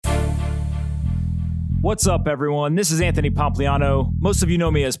What's up, everyone? This is Anthony Pompliano. Most of you know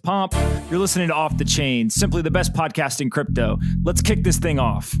me as Pomp. You're listening to Off the Chain, simply the best podcast in crypto. Let's kick this thing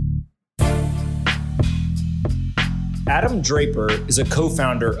off. Adam Draper is a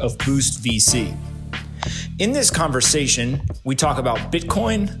co-founder of Boost VC. In this conversation, we talk about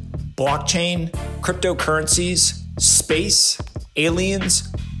Bitcoin, blockchain, cryptocurrencies, space,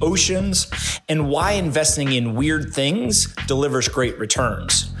 aliens, oceans, and why investing in weird things delivers great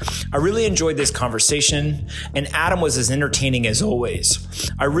returns. I really enjoyed this conversation, and Adam was as entertaining as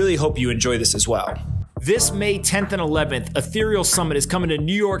always. I really hope you enjoy this as well. This May 10th and 11th, Ethereal Summit is coming to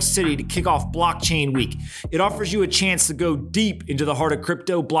New York City to kick off Blockchain Week. It offers you a chance to go deep into the heart of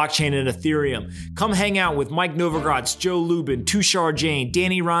crypto, blockchain, and Ethereum. Come hang out with Mike Novogratz, Joe Lubin, Tushar Jain,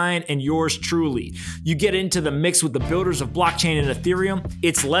 Danny Ryan, and yours truly. You get into the mix with the builders of blockchain and Ethereum.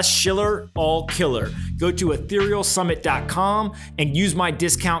 It's less Schiller, all killer. Go to etherealsummit.com and use my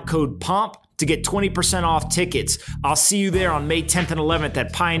discount code POMP to get 20% off tickets. I'll see you there on May 10th and 11th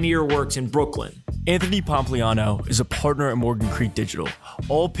at Pioneer Works in Brooklyn. Anthony Pompliano is a partner at Morgan Creek Digital.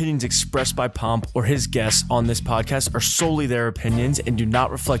 All opinions expressed by Pomp or his guests on this podcast are solely their opinions and do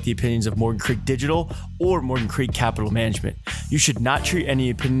not reflect the opinions of Morgan Creek Digital or Morgan Creek Capital Management. You should not treat any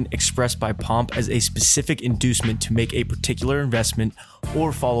opinion expressed by Pomp as a specific inducement to make a particular investment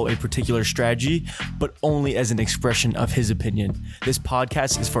or follow a particular strategy, but only as an expression of his opinion. This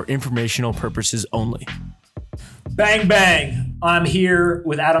podcast is for informational purposes only. Bang, bang. I'm here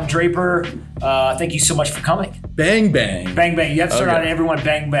with Adam Draper. Thank you so much for coming. Bang, bang. Bang, bang. You have to start out everyone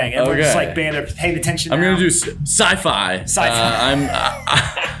bang, bang. Everyone's just like paying attention I'm now. going to do sci-fi.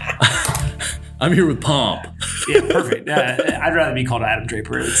 I'm here with Pomp. Yeah, perfect. I'd rather be called Adam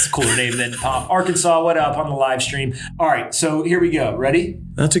Draper. It's a cooler name than Pomp. Arkansas, what up on the live stream? All right, so here we go. Ready?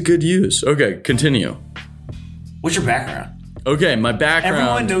 That's a good use. Okay, continue. What's your background? Okay, my background.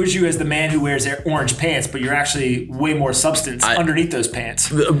 Everyone knows you as the man who wears orange pants, but you're actually way more substance underneath those pants.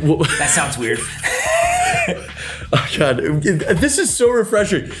 That sounds weird. Oh, God. This is so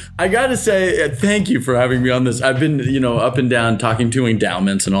refreshing. I got to say, thank you for having me on this. I've been, up and down talking to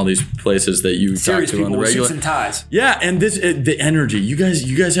endowments and all these places that you talk to on the regular. Serious people with suits and ties. Yeah, and the energy. You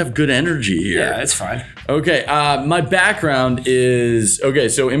guys have good energy here. Yeah, it's fine. Okay, my background is,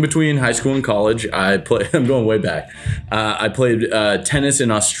 so in between high school and college, I'm going way back. I played tennis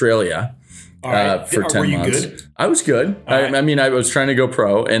in Australia. For 10 months. Were you good? I was good. Right. I mean, I was trying to go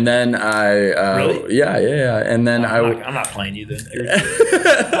pro, and then really? Yeah. And then I'm not playing you then.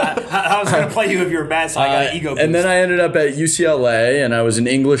 I was going to play you if you were bad, so I got an ego boost. And then I ended up at UCLA, and I was an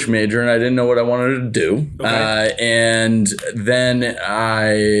English major, and I didn't know what I wanted to do. Okay. And then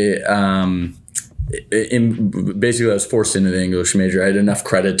basically I was forced into the English major. I had enough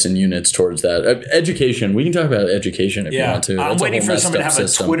credits and units towards that. Education. We can talk about education if you want to. I'm waiting for someone to have a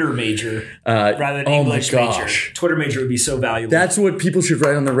Twitter major rather than English major. Twitter major would be so valuable. That's what people should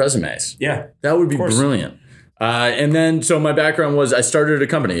write on their resumes. Yeah. That would be brilliant. And then, so my background was I started a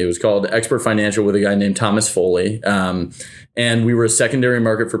company. It was called Expert Financial with a guy named Thomas Foley. And we were a secondary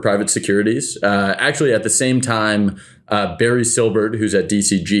market for private securities. Actually, at the same time, Barry Silbert, who's at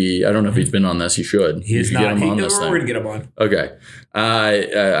DCG, I don't know if he's been on this. He should. He is not. We're going to get him on. Okay.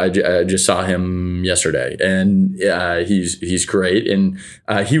 I just saw him yesterday, and he's great. And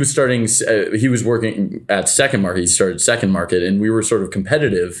he was working at Second Market. He started Second Market, and we were sort of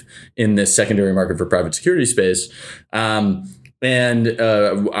competitive in this secondary market for private security space. And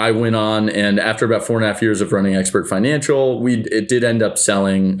I went on, and after about 4.5 years of running Expert Financial, it did end up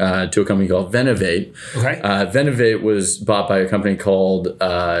selling to a company called Venovate. Okay. Venovate was bought by a company called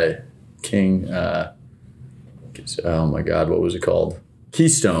King. Oh my God, what was it called?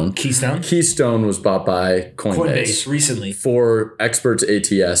 Keystone. Keystone was bought by Coinbase recently for Experts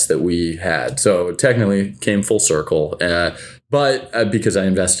ATS that we had. So technically came full circle, but because I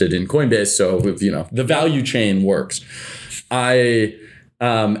invested in Coinbase, so the value chain works.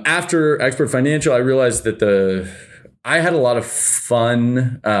 After Expert Financial, I realized that I had a lot of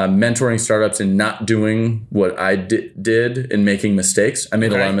fun mentoring startups and not doing what I did and making mistakes. I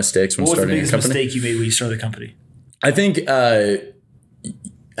made a lot of mistakes when starting a company. What was the biggest mistake you made when you started the company? I think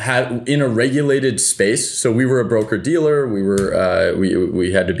in a regulated space. So we were a broker dealer.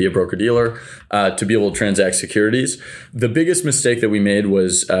 We had to be a broker dealer to be able to transact securities. The biggest mistake that we made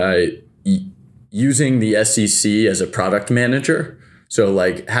was using the SEC as a product manager. So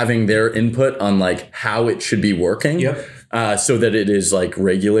like having their input on like how it should be working. Yep. so that it is like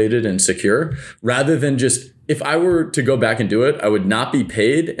regulated and secure, rather than just, if I were to go back and do it, I would not be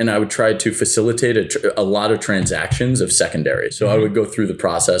paid, and I would try to facilitate a lot of transactions of secondary. So I would go through the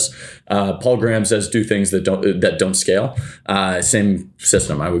process. Paul Graham says do things that don't scale. Same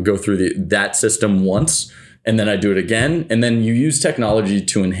system. I would go through that system once, and then I do it again. And then you use technology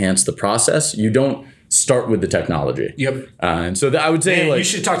to enhance the process. You don't start with the technology. Yep. And so I would say, man, you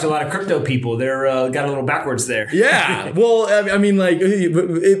should talk to a lot of crypto people. They're got a little backwards there. Yeah. Well, I mean, like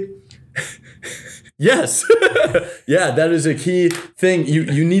yes. Yeah, that is a key thing.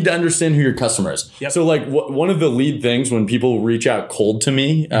 You need to understand who your customer is. Yep. So like one of the lead things when people reach out cold to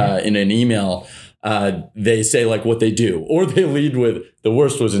me in an email, they say like what they do, or they lead with, the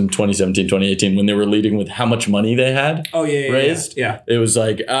worst was in 2017, 2018 when they were leading with how much money they had raised. Yeah. It was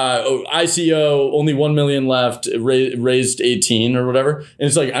like, ICO, only 1 million left, raised 18 or whatever. And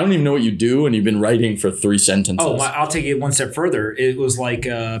it's like, I don't even know what you do. And you've been writing for 3 sentences. Oh, I'll take it one step further. It was like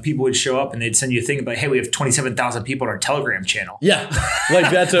people would show up and they'd send you a thing like, hey, we have 27,000 people on our Telegram channel. Yeah.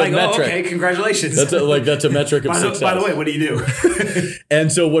 Like that's a like, metric. Oh, okay, congratulations. That's a metric of success. By the way, what do you do?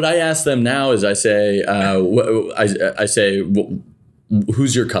 And so what I ask them now is I say,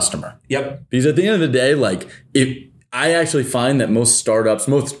 who's your customer? Yep. Because at the end of the day, like I actually find that most startups,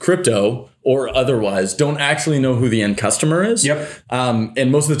 most crypto or otherwise, don't actually know who the end customer is. Yep.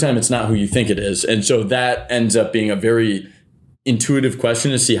 And most of the time it's not who you think it is. And so that ends up being a very intuitive question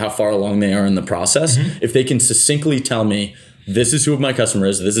to see how far along they are in the process. Mm-hmm. If they can succinctly tell me, this is who my customer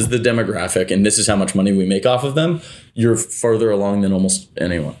is, this is the demographic, and this is how much money we make off of them, you're further along than almost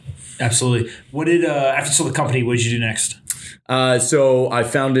anyone. Absolutely. What did, after you sold the company, what did you do next? So I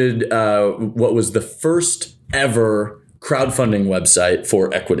founded what was the first ever crowdfunding website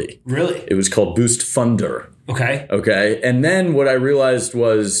for equity. Really? It was called Boost Funder. Okay. Okay. And then what I realized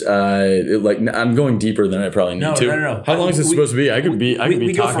was I'm going deeper than I probably need to. No. How long is this supposed to be? I could be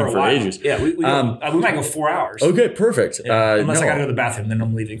talking for ages. Yeah, we might go 4 hours. Okay, perfect. Yeah, unless I got to go to the bathroom, then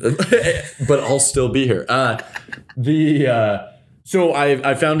I'm leaving. But I'll still be here. So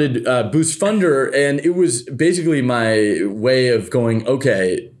I founded Boost Funder, and it was basically my way of going,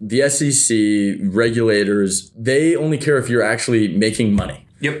 okay, the SEC regulators, they only care if you're actually making money.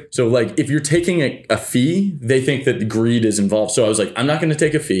 Yep. So like if you're taking a fee, they think that greed is involved. So I was like, I'm not going to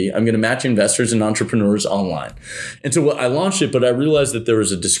take a fee. I'm going to match investors and entrepreneurs online. And so I launched it, but I realized that there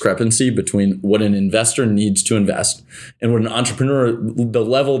was a discrepancy between what an investor needs to invest and what an entrepreneur, the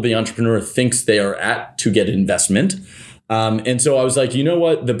level the entrepreneur thinks they are at to get investment. And so I was like, you know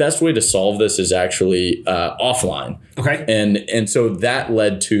what? The best way to solve this is actually offline. Okay. And so that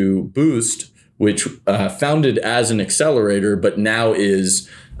led to Boost, which founded as an accelerator, but now is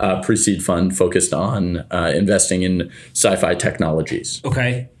a pre-seed fund focused on investing in sci-fi technologies.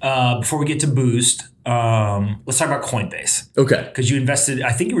 Okay. Before we get to Boost, let's talk about Coinbase. Okay. Because you invested,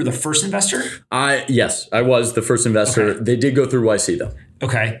 I think you were the first investor? Yes, I was the first investor. Okay. They did go through YC though.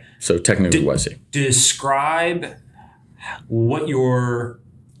 Okay. So technically YC. Describe what your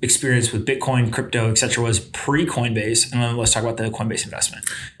experience with Bitcoin, crypto, et cetera, was pre-Coinbase, and then let's talk about the Coinbase investment.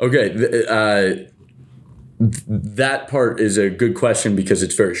 Okay. That part is a good question because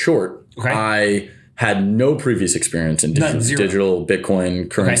it's very short. Okay. I had no previous experience in digital Bitcoin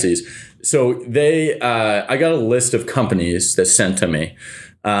currencies. Okay. So I got a list of companies that sent to me.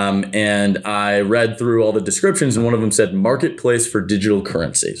 And I read through all the descriptions, and one of them said marketplace for digital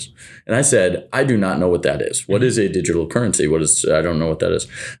currencies. And I said, I do not know what that is. What is a digital currency? I don't know what that is.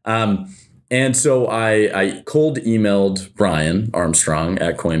 And so I cold emailed Brian Armstrong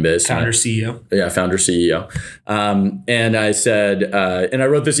at Coinbase. Founder CEO. Yeah, founder CEO. And I said, and I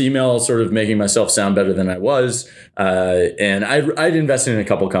wrote this email sort of making myself sound better than I was. And I'd invested in a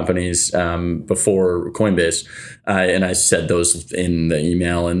couple companies before Coinbase. And I said those in the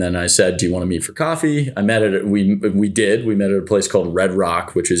email. And then I said, do you want to meet for coffee? I met at we did. We met at a place called Red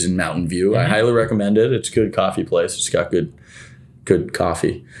Rock, which is in Mountain View. Mm-hmm. I highly recommend it. It's a good coffee place. It's got good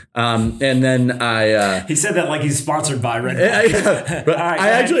coffee. And then he said that like he's sponsored by Red Rock. But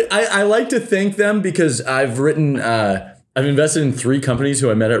I like to thank them because I've invested in 3 companies who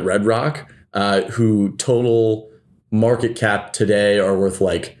I met at Red Rock, who total market cap today are worth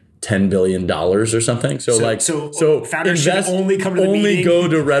like $10 billion or something. So founders should only come to the meeting. Only go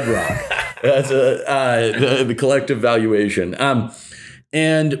to Red Rock. That's the collective valuation.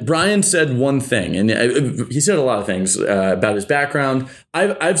 And Brian said one thing, and he said a lot of things about his background.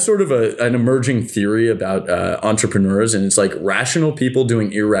 I've sort of an emerging theory about entrepreneurs, and it's like rational people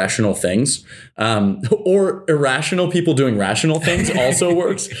doing irrational things, or irrational people doing rational things also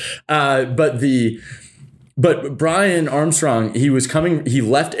works. But Brian Armstrong, he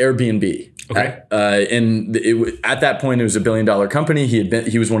left Airbnb. Okay. And at that point, it was $1 billion company.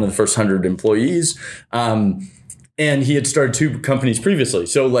 He was one of the first 100 employees. And he had started 2 companies previously.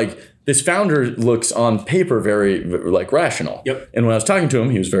 So like this founder looks on paper very like rational. Yep. And when I was talking to him,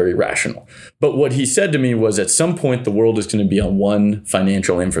 he was very rational. But what he said to me was at some point, the world is going to be on one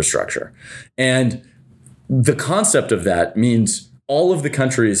financial infrastructure. And the concept of that means all of the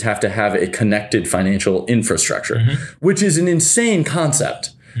countries have to have a connected financial infrastructure, which is an insane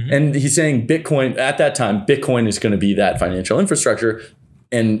concept. And he's saying Bitcoin, at that time, Bitcoin is going to be that financial infrastructure.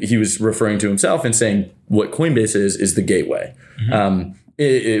 And he was referring to himself and saying what Coinbase is the gateway.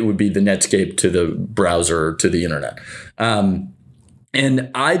 It would be the Netscape to the browser to the internet.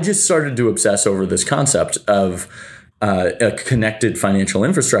 And I just started to obsess over this concept of a connected financial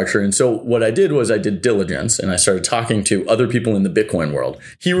infrastructure. And so what I did was I did diligence and I started talking to other people in the Bitcoin world.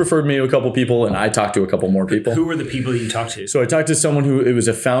 He referred me to a couple people and I talked to a couple more people. Who were the people you talked to? So I talked to someone it was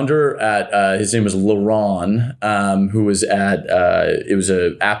a founder at, his name was Laron, who was at, it was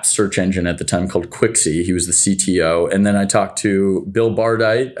an app search engine at the time called Quixie. He was the CTO. And then I talked to Bill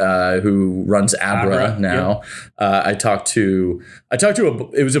Bardite, who runs Abra now. Yep. I talked to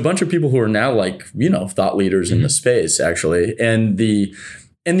it was a bunch of people who are now like, thought leaders in the space actually. And the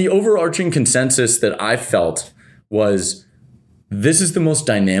overarching consensus that I felt was this is the most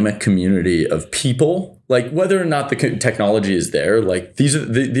dynamic community of people, like whether or not the technology is there, like these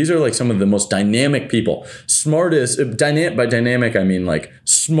are like some of the most dynamic people, smartest, by dynamic, I mean like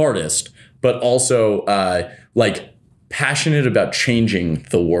smartest, but also like passionate about changing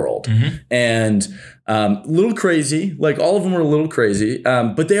the world. And a little crazy, like all of them were a little crazy,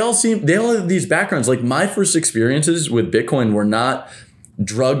 but they all have these backgrounds. Like my first experiences with Bitcoin were not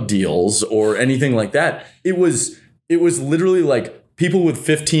drug deals or anything like that. It was literally like people with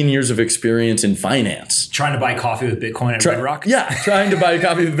 15 years of experience in finance. Trying to buy coffee with Bitcoin at Red Rock? Yeah, trying to buy a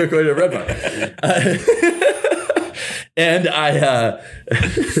coffee with Bitcoin at Red Rock. And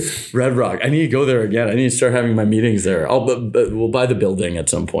Red Rock, I need to go there again. I need to start having my meetings there. We'll buy the building at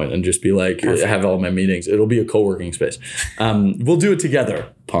some point and just be like, have all my meetings. It'll be a co-working space. We'll do it together,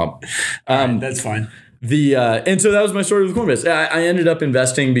 Pomp. Right, that's fine. And so that was my story with Coinbase. I ended up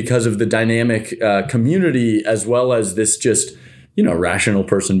investing because of the dynamic community as well as this just, rational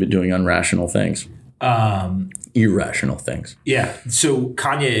person doing irrational things. Irrational things. Yeah. So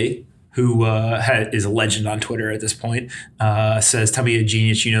Kanye, who is a legend on Twitter at this point, says, tell me a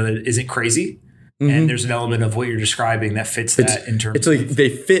genius that isn't crazy. And there's an element of what you're describing that fits that in terms of... It's like they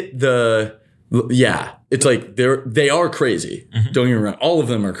fit the... Yeah. It's like they are crazy. Don't get me wrong. All of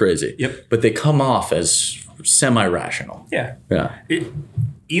them are crazy. Yep. But they come off as semi-rational. Yeah. Yeah.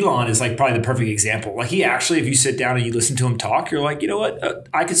 Elon is like probably the perfect example. Like he actually, if you sit down and you listen to him talk, you're like, you know what?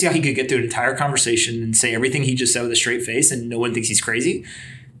 I could see how he could get through an entire conversation and say everything he just said with a straight face and no one thinks he's crazy.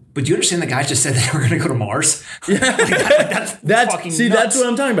 But do you understand the guy just said that we're going to go to Mars? Yeah. that's fucking nuts. That's what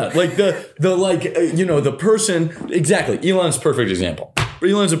I'm talking about. Like the person, exactly. Elon's a perfect example.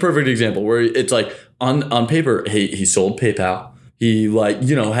 Elon's a perfect example where it's like on paper, he sold PayPal. He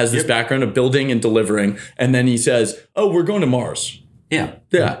has this background of building and delivering. And then he says, oh, we're going to Mars. Yeah.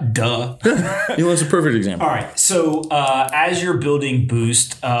 Yeah. Duh. Elon's a perfect example. All right. So as you're building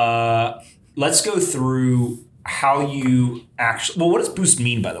Boost, let's go through how you actually... Well, what does Boost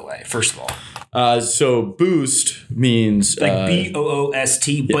mean, by the way, first of all? So Boost means... Like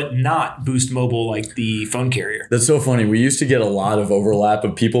B-O-O-S-T, but not Boost Mobile like the phone carrier. That's so funny. We used to get a lot of overlap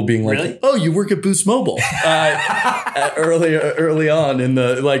of people being like, really? oh, you work at Boost Mobile. Early on in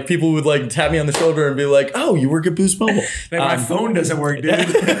the... Like people would like tap me on the shoulder and be like, oh, you work at Boost Mobile. My phone doesn't work, dude.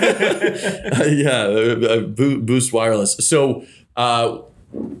 Boost Wireless. So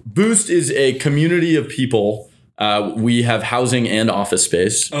Boost is a community of people. We have housing and office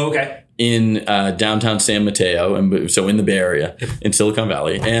space. Oh, okay. In downtown San Mateo, and so in the Bay Area, in Silicon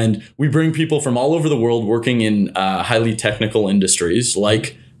Valley. And we bring people from all over the world working in highly technical industries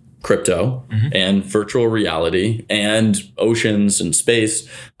like crypto and virtual reality and oceans and space.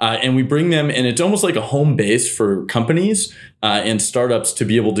 And we bring them, and it's almost like a home base for companies and startups to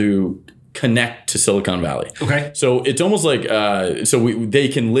be able to connect to Silicon Valley. Okay. So it's almost like they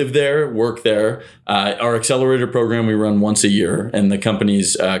can live there, work there. Our accelerator program we run once a year, and the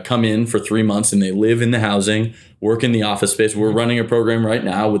companies come in for 3 months and they live in the housing, work in the office space. We're running a program right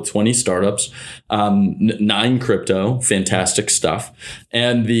now with 20 startups, 9 crypto, fantastic stuff,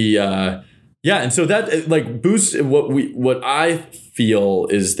 and and so that like Boost. What I feel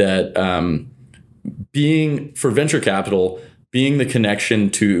is that being for venture capital. being the connection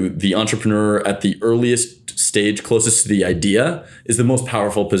to the entrepreneur at the earliest stage closest to the idea is the most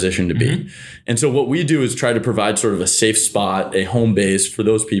powerful position to be. And so what we do is try to provide sort of a safe spot, a home base for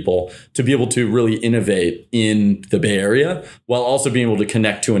those people to be able to really innovate in the Bay Area while also being able to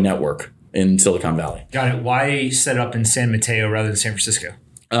connect to a network in Silicon Valley. Got it. Why set up in San Mateo rather than San Francisco?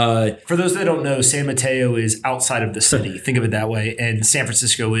 For those that don't know, San Mateo is outside of the city. Think of it that way. And San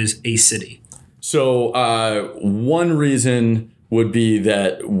Francisco is a city. So one reason would be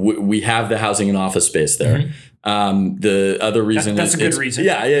that we have the housing and office space there. The other reason that's a good reason.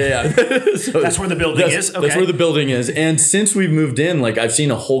 Yeah. So that's where the building is. Okay. That's where the building is. And since we've moved in, like I've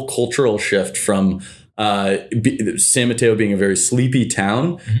seen a whole cultural shift from San Mateo being a very sleepy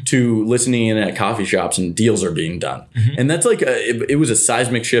town to listening in at coffee shops and deals are being done. And that's like it was a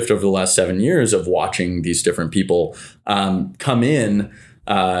seismic shift over the last 7 years of watching these different people come in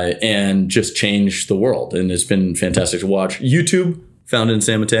and just change the world. And it's been fantastic to watch. YouTube, founded in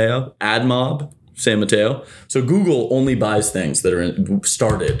San Mateo. AdMob, San Mateo. So Google only buys things that are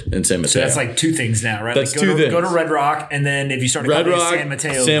started in San Mateo. So that's like two things now, right? That's like two things. Go to Red Rock, and then if you start a company in San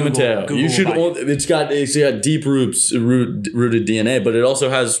Mateo, San Mateo. Google You should. It's got deep rooted DNA, but it also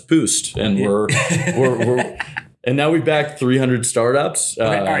has Boost, and we're and now we've backed 300 startups.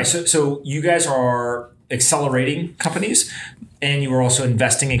 Okay, all right. So you guys are accelerating companies. And you were also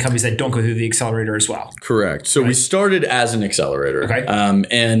investing in companies that don't go through the accelerator as well. Correct. So we started as an accelerator. Okay.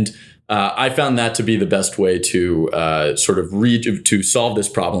 And I found that to be the best way to sort of to solve this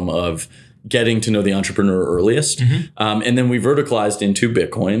problem of getting to know the entrepreneur earliest. And then we verticalized into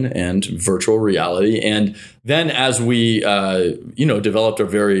Bitcoin and virtual reality. And then as we, developed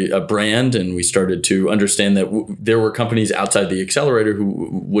a brand and we started to understand that there were companies outside the accelerator who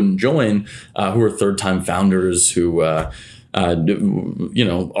wouldn't join, who were third-time founders who are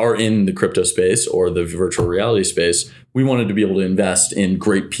in the crypto space or the virtual reality space, we wanted to be able to invest in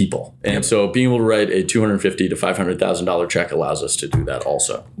great people. And so being able to write a $250,000 to $500,000 check allows us to do that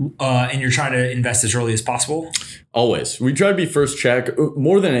also. And you're trying to invest as early as possible? Always. We try to be first check.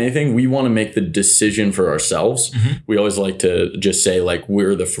 More than anything, we want to make the decision for ourselves. We always like to just say like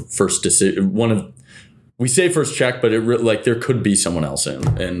we're the first decision. We say first check, but there could be someone else in.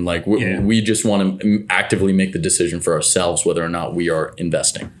 And we just want to actively make the decision for ourselves whether or not we are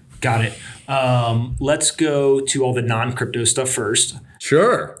investing. Got it. Let's go to all the non-crypto stuff first.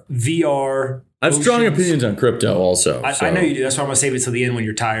 Sure. VR. I have strong opinions on crypto also. I know you do. That's why I'm going to save it till the end when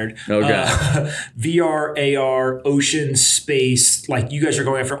you're tired. Okay. VR, AR, ocean, space. Like you guys are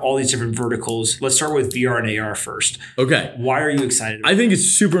going after all these different verticals. Let's start with VR and AR first. Okay. Why are you excited? I think it's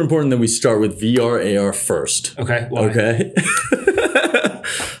super important that we start with VR, AR first. Okay. Why? Okay.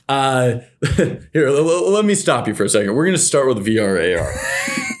 Here, let me stop you for a second. We're going to start with VR, AR.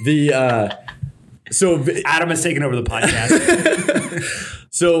 So Adam has taken over the podcast.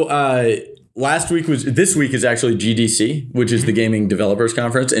 So this week is actually GDC, which is the Gaming Developers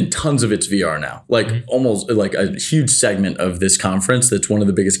Conference, and tons of it's VR now. Almost like a huge segment of this conference that's one of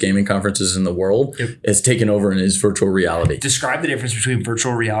the biggest gaming conferences in the world has taken over and is virtual reality. Describe the difference between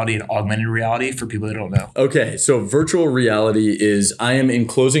virtual reality and augmented reality for people that don't know. Okay, so virtual reality is I am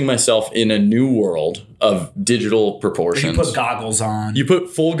enclosing myself in a new world of digital proportions. You put goggles on. You put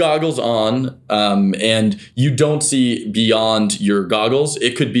full goggles on, and you don't see beyond your goggles.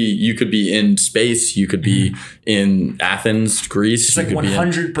 You could be in space. You could be in Athens, Greece. It's like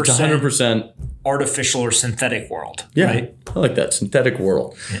 100% artificial or synthetic world. Yeah, right? I like that synthetic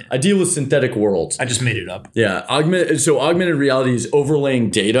world. Yeah. I deal with synthetic worlds. I just made it up. Yeah, augmented reality is overlaying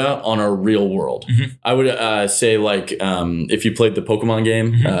data on our real world. I would say if you played the Pokemon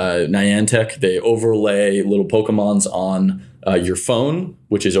game, Niantic, they overlay little Pokemons on your phone,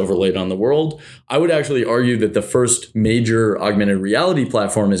 which is overlaid on the world. I would actually argue that the first major augmented reality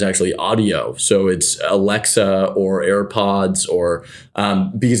platform is actually audio. So it's Alexa or AirPods or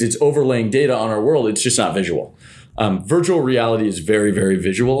because it's overlaying data on our world, it's just not visual. Virtual reality is very, very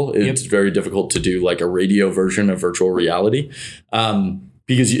visual. It's very difficult to do like a radio version of virtual reality.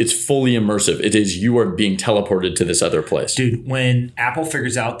 Because it's fully immersive. It is you are being teleported to this other place. Dude, when Apple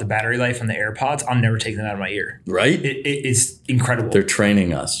figures out the battery life on the AirPods, I'm never taking them out of my ear. Right? It's incredible. They're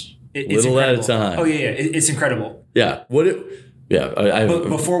training us. It's little incredible. at a time. Oh, yeah. It's incredible. Yeah. But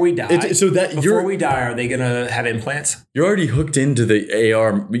before we die, are they going to have implants? You're already hooked into the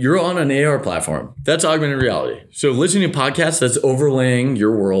AR. You're on an AR platform. That's augmented reality. So listening to podcasts, that's overlaying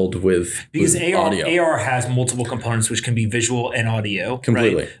your world with audio. AR has multiple components, which can be visual and audio.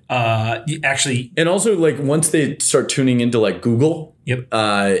 Completely. Right? And also like once they start tuning into like Google, Yep.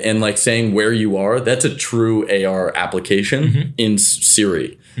 And like saying where you are, that's a true AR application in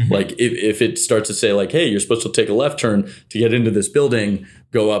Siri. Like if it starts to say like, hey, you're supposed to take a left turn to get into this building,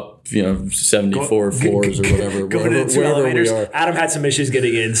 go up, 74 floors or whatever. Go into the 2 elevators. We are. Adam had some issues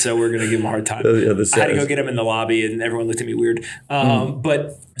getting in, so we're going to give him a hard time. I had to go get him in the lobby, and everyone looked at me weird.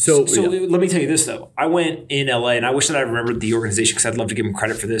 But so let me tell you this, though. I went in LA, and I wish that I remembered the organization because I'd love to give him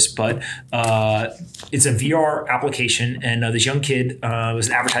credit for this. But it's a VR application, and this young kid was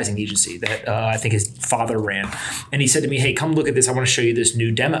an advertising agency that I think his father ran. And he said to me, hey, come look at this. I want to show you this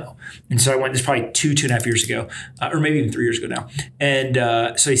new demo. And so I went, this probably 2.5 years ago, or maybe even 3 years ago now. And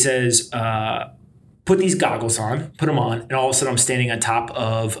so he says, put these goggles on, put them on, and all of a sudden I'm standing on top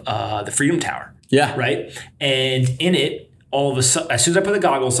of the Freedom Tower. Yeah. Right? And in it, all of a sudden, as soon as I put the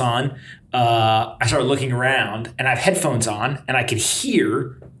goggles on, I started looking around, and I have headphones on, and I could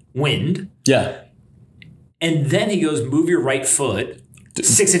hear wind. Yeah. And then he goes, move your right foot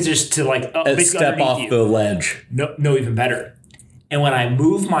 6 inches to like basically step off you. the ledge. No, even better. And when I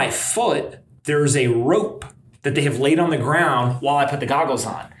move my foot, there's a rope that they have laid on the ground while I put the goggles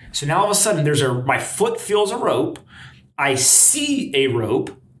on. So now all of a sudden my foot feels a rope. I see a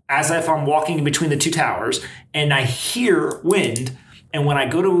rope as if I'm walking in between the 2 towers, and I hear wind. And when I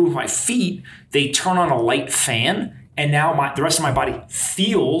go to move my feet, they turn on a light fan, and now the rest of my body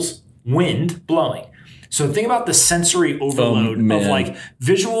feels wind blowing. So think about the sensory overload of like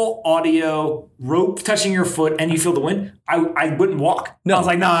visual, audio, rope touching your foot, and you feel the wind. I wouldn't walk. No. I was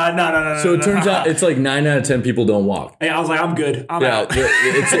like, no. So it turns out it's like 9 out of 10 people don't walk. I was like, I'm good. I'm out.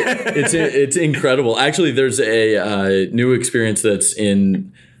 It's incredible. Actually, there's a new experience that's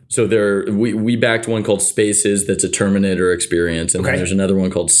in. So we backed one called Spaces that's a Terminator experience, and then there's another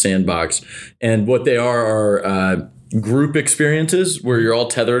one called Sandbox. And what they are group experiences where you're all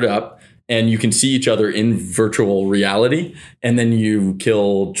tethered up. And you can see each other in virtual reality, and then you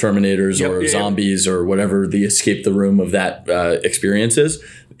kill Terminators or zombies or whatever the escape the room of that experience is.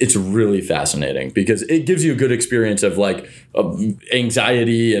 It's really fascinating because it gives you a good experience of like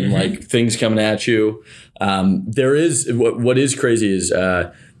anxiety and like things coming at you. There is what is crazy is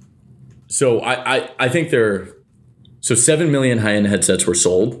so I think 7 million high-end headsets were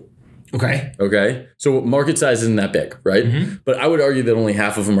sold. Okay. So market size isn't that big, right? But I would argue that only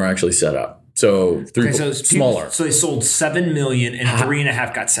half of them are actually set up. So smaller. So they sold 7 million and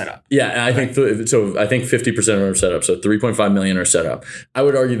 3.5 got set up. Yeah, and I think I think 50% of them are set up. So 3.5 million are set up. I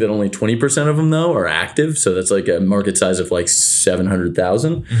would argue that only 20% of them though are active. So that's like a market size of like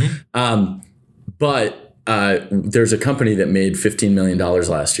 700,000. But there's a company that made $15 million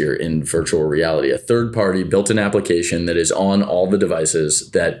last year in virtual reality. A third party built an application that is on all the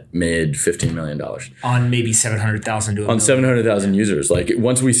devices that made $15 million. On maybe 700,000 to a on 700,000 users. Like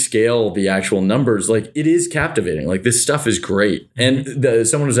once we scale the actual numbers, like it is captivating. Like this stuff is great. And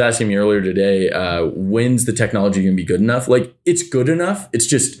someone was asking me earlier today, when's the technology going to be good enough? Like it's good enough. It's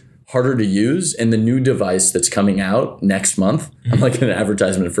just harder to use, and the new device that's coming out next month. I'm like an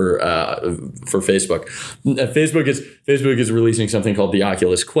advertisement for Facebook. Facebook is releasing something called the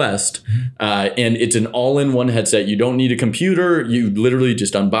Oculus Quest, and it's an all-in-one headset. You don't need a computer. You literally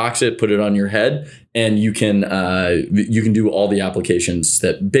just unbox it, put it on your head, and you can do all the applications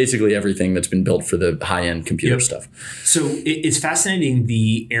that basically everything that's been built for the high-end computer stuff. So it's fascinating,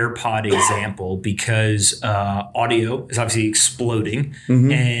 the AirPod example, because audio is obviously exploding.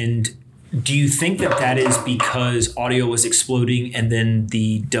 And do you think that is because audio was exploding and then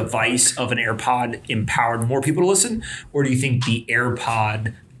the device of an AirPod empowered more people to listen? Or do you think the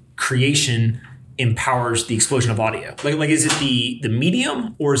AirPod creation empowers the explosion of audio? Like is it the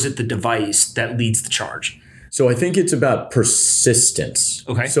medium or is it the device that leads the charge? So I think it's about persistence.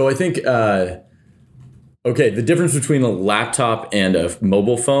 Okay. So I think the difference between a laptop and a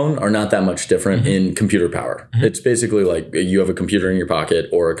mobile phone are not that much different in computer power. It's basically like you have a computer in your pocket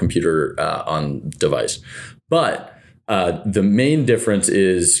or a computer on device. But the main difference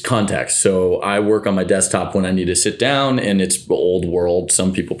is context. So I work on my desktop when I need to sit down, and it's old world.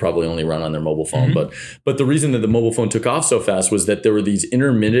 Some people probably only run on their mobile phone. But the reason that the mobile phone took off so fast was that there were these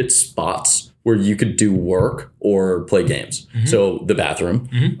intermittent spots where you could do work or play games. So the bathroom,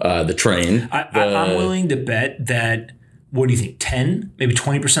 the train. I'm willing to bet that, what do you think, 10, maybe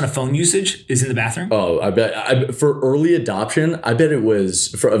 20% of phone usage is in the bathroom? Oh, I bet for early adoption, I bet it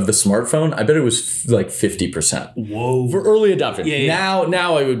was, of the smartphone, I bet it was like 50%. Whoa. For early adoption.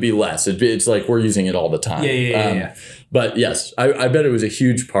 Now it would be less. It's like we're using it all the time. Yeah. But yes, I bet it was a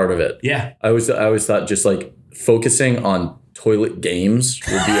huge part of it. Yeah. I always thought just like focusing on toilet games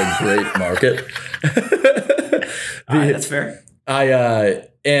would be a great market. That's fair.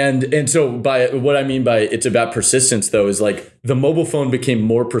 And so by what I mean by it's about persistence though is like the mobile phone became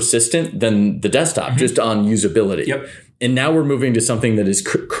more persistent than the desktop just on usability. Yep. And now we're moving to something that is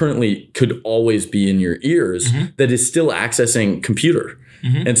currently could always be in your ears that is still accessing computer.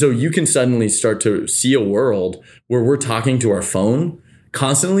 And so you can suddenly start to see a world where we're talking to our phone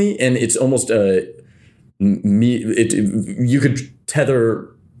constantly, and it's almost you could tether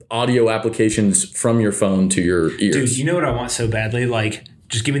audio applications from your phone to your ears. Dude, you know what I want so badly? Like,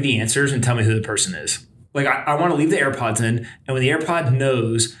 just give me the answers and tell me who the person is. Like, I want to leave the AirPods in, and when the AirPod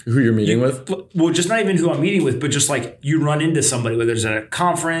knows who you're meeting with? Well, just not even who I'm meeting with, but just like you run into somebody, whether it's at a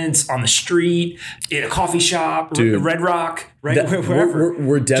conference, on the street, in a coffee shop, Dude, Red Rock, right? Wherever.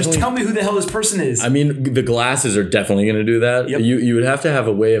 We're definitely. Just tell me who the hell this person is. I mean, the glasses are definitely going to do that. Yep. You would have to have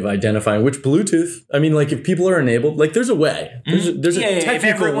a way of identifying which Bluetooth. I mean, like if people are enabled, like there's a way. There's a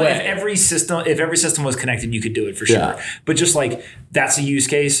technical way. If every system was connected, you could do it for sure. Yeah. But just like that's a use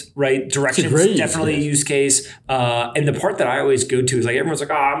case, right? Directions definitely a use case. And the part that I always go to is like everyone's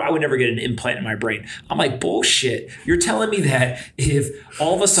like, oh, I would never get an implant in my brain. I'm like, bullshit. You're telling me that if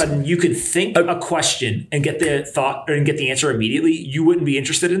all of a sudden you could think a question and get the thought and get the answer immediately, you wouldn't be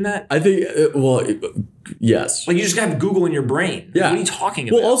interested in that? I think, yes. Like you just have Google in your brain. Yeah. What are you talking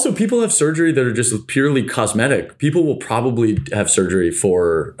about? Well, also people have surgery that are just purely cosmetic. People will probably have surgery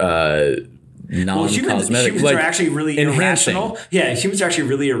for non-cosmetic. Humans like, are actually really irrational. Yeah, humans are actually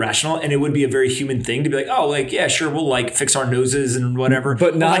really irrational, and it would be a very human thing to be like, oh, like yeah, sure, we'll like fix our noses and whatever,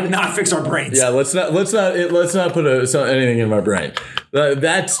 but not fix our brains. Yeah, let's not put anything in my brain.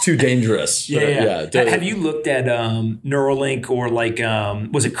 That's too dangerous. Yeah. Have you looked at Neuralink or like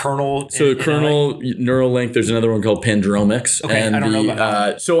was it Kernel? So Kernel, Neuralink. There's another one called Pandromics. Okay, and I don't know about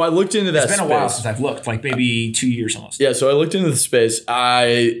that. So I looked into that. It's been a while since I've looked, like maybe 2 years almost. Yeah, so I looked into the space.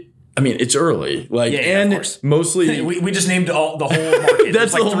 I mean, it's early, like, and of course. Mostly we just named the whole market.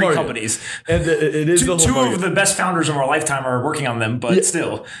 That's like the whole three market. companies, and it is the whole two market. of the best founders of our lifetime are working on them, but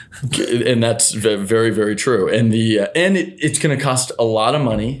still, and that's very, very true. And it's going to cost a lot of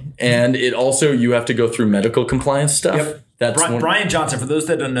money, and it also you have to go through medical compliance stuff. Yep. That's Brian Johnson. For those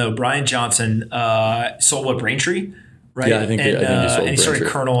that don't know, Brian Johnson sold Braintree. Right. Yeah, I think he sold and he started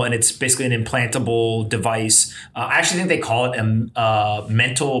Braintree. Kernel, and it's basically an implantable device. I actually think they call it a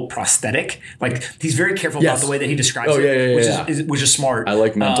mental prosthetic. Like he's very careful about the way that he describes it, which is smart. I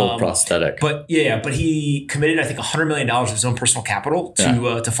like mental prosthetic. But he committed I think $100 million of his own personal capital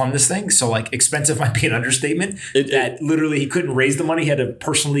to fund this thing. So like expensive might be an understatement. That literally he couldn't raise the money; he had to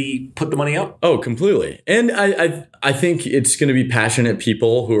personally put the money up. Oh, completely. And I think it's going to be passionate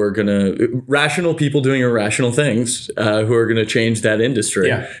people who are going to rational people doing irrational things. Who are going to change that industry.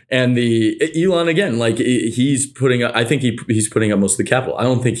 Yeah. And Elon, again, like he's putting up, I think he's putting up most of the capital. I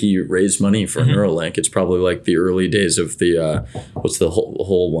don't think he raised money for Neuralink. It's probably like the early days of the, what's the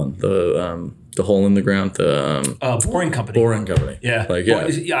whole one? The hole in the ground, Boring Company. Boring Company. Yeah. Like, yeah.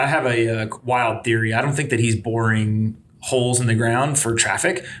 Well, I have a wild theory. I don't think that he's boring holes in the ground for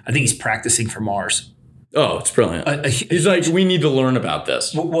traffic. I think he's practicing for Mars. Oh, it's brilliant. He's like, we need to learn about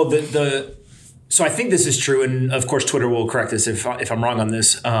this. Well, so I think this is true, and of course Twitter will correct us if I'm wrong on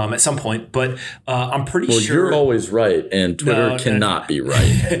this at some point. But I'm pretty sure you're always right, and Twitter cannot be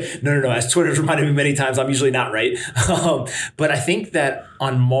right. No. As Twitter's reminded me many times, I'm usually not right. But I think that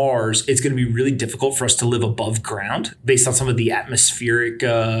on Mars, it's going to be really difficult for us to live above ground based on some of the atmospheric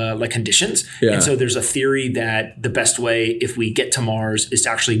conditions. Yeah. And so there's a theory that the best way, if we get to Mars, is to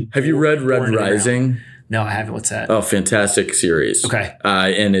actually. Have you read Red Rising? No, I haven't. What's that? Oh, fantastic series. Okay.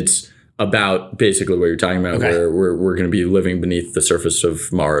 And it's about basically what you're talking about, where we're going to be living beneath the surface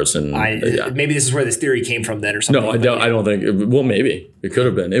of Mars, and maybe this is where this theory came from then, or something. No, I don't think. Well, maybe it could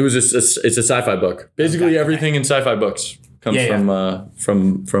have been. It was it's a sci-fi book. Basically, everything in sci-fi books comes from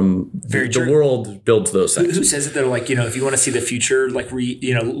the world builds those things. Who says it? They're like, if you want to see the future, like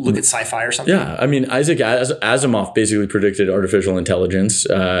look at sci-fi or something. Yeah, I mean, Isaac Asimov basically predicted artificial intelligence,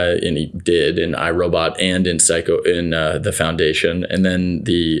 and he did in iRobot and in The Foundation, and then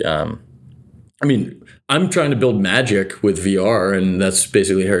I'm trying to build magic with VR, and that's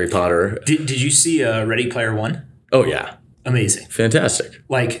basically Harry Potter. Did you see Ready Player One? Oh, yeah. Amazing. Fantastic.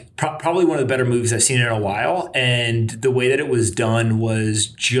 Like probably one of the better movies I've seen in a while. And the way that it was done was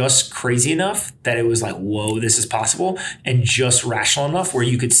just crazy enough that it was like, whoa, this is possible. And just rational enough where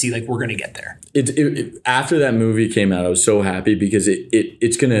you could see like, we're going to get there. After that movie came out, I was so happy because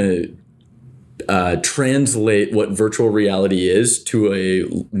it's going to translate what virtual reality is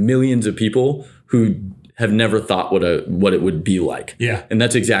to millions of people who have never thought what it would be like. Yeah. And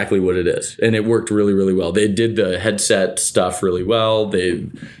that's exactly what it is. And it worked really, really well. They did the headset stuff really well. They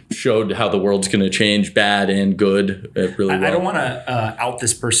showed how the world's going to change, bad and good, really well. I don't want to out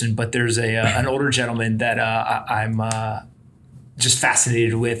this person, but there's an older gentleman that I'm just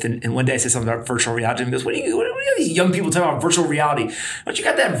fascinated with. And one day I said something about virtual reality, and he goes, what are these young people talking about virtual reality? Don't you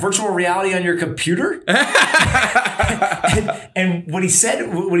got that virtual reality on your computer? and what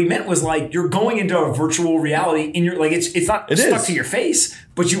he meant was like, you're going into a virtual reality in your, like, it's not stuck to your face,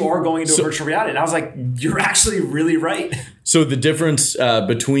 but you are going into a virtual reality. And I was like, you're actually really right. So the difference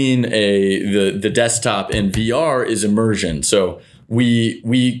between the desktop and VR is immersion. So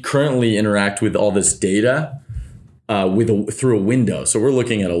we currently interact with all this data through a window. So we're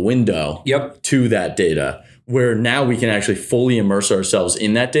looking at a window to that data, where now we can actually fully immerse ourselves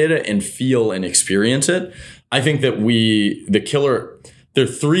in that data and feel and experience it. I think that there are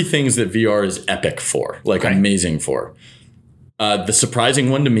three things that VR is epic for, like amazing for. The surprising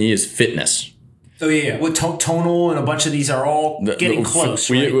one to me is fitness. Oh, yeah. Well, tonal and a bunch of these are all getting close.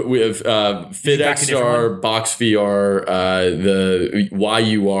 We have FitXR, Box VR, the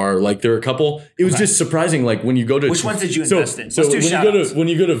YUR. Like, there are a couple. It was just surprising. Like, when you go to... Which ones did you invest in? So when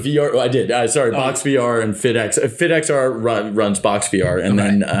you go to VR... I did. Box VR and FitX. FitXR runs Box VR. And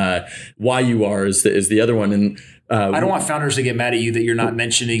then YUR is the other one. And I don't want founders to get mad at you that you're not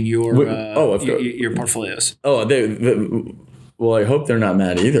mentioning your portfolios. Well, I hope they're not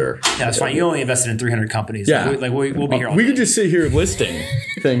mad either. Yeah, that's fine. You only invested in 300 companies. Yeah. We'll be here all We day. could just sit here listing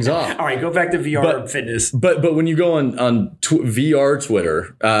things off. All right, go back to VR fitness. But when you go on VR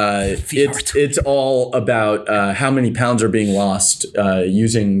Twitter, it's all about how many pounds are being lost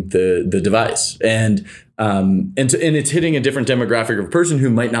using the device. And it's hitting a different demographic of person who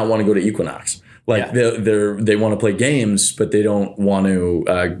might not want to go to Equinox. Like they want to play games, but they don't want to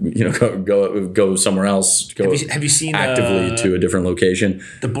go somewhere else. Have you seen actively to a different location?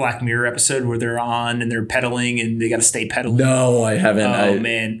 The Black Mirror episode where they're on and they're pedaling and they got to stay pedaling. No, I haven't. Oh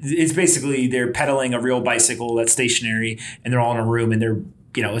man, it's basically they're pedaling a real bicycle that's stationary, and they're all in a room and they're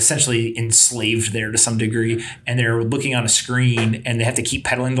essentially enslaved there to some degree, and they're looking on a screen and they have to keep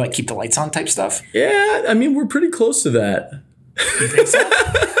pedaling to keep the lights on type stuff. Yeah, I mean we're pretty close to that. You think so?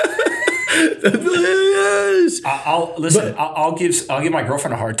 I'll give my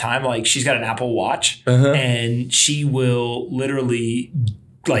girlfriend a hard time. Like, she's got an Apple Watch, and she will literally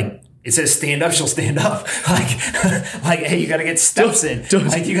it says stand up, she'll stand up. Like hey, you got to get steps in.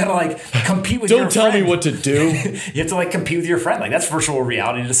 You got to compete with your friend. Don't tell me what to do. You have to compete with your friend. That's virtual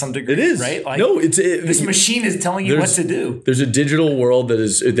reality to some degree. It is, right? This machine is telling you what to do. There's a digital world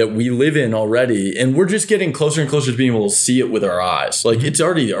that we live in already, and we're just getting closer and closer to being able to see it with our eyes. It's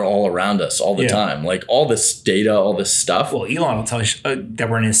already all around us all the time. All this data, all this stuff. Well, Elon will tell you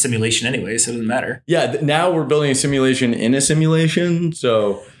that we're in a simulation anyway, so it doesn't matter. Yeah, now we're building a simulation in a simulation,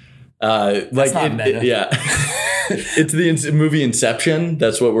 so. That's not meta. It's the movie Inception.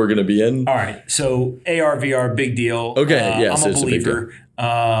 That's what we're going to be in. All right. So AR, VR, big deal. Okay. Yes, I'm a believer.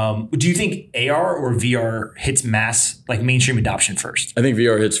 Do you think AR or VR hits mass, mainstream adoption first? I think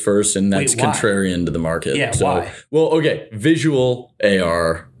VR hits first, and that's contrarian to the market. Yeah. Why? Well, okay. Visual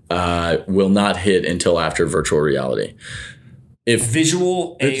AR will not hit until after virtual reality. If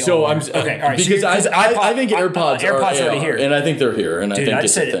visual AR. So I'm okay. All right. Because I think AirPods are already here, and I think they're here, and dude, I think I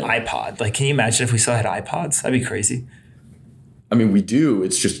it's said a thing. iPod. Can you imagine if we still had iPods? That'd be crazy. I mean, we do.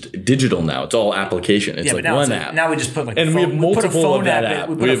 It's just digital now. It's all application. It's one app. Now we just put and we have multiple of that app.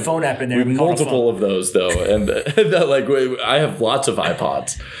 We put a phone app in there. We have multiple of those though, and I have lots of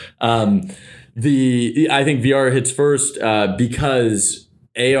iPods. I think VR hits first because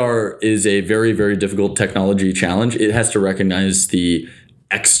AR is a very, very difficult technology challenge. It has to recognize the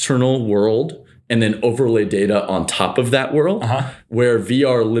external world and then overlay data on top of that world, where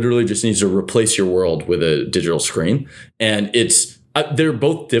VR literally just needs to replace your world with a digital screen. And they're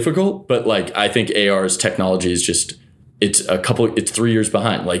both difficult, but I think AR's technology is just, it's 3 years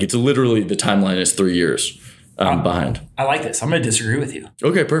behind. It's literally, the timeline is 3 years behind. I like this. I'm going to disagree with you.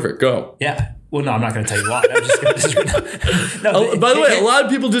 Okay, perfect. Go. Yeah. Well, no, I'm not going to tell you why. I'm just going to disagree. By the way, a lot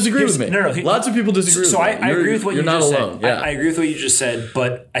of people disagree with me. No. Lots of people disagree with me. So I agree with what you just said. You're not alone. Yeah. I agree with what you just said,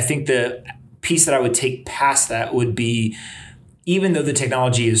 but I think the piece that I would take past that would be, even though the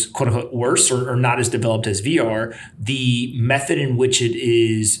technology is quote unquote worse or not as developed as VR, the method in which it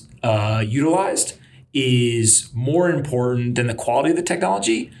is utilized is more important than the quality of the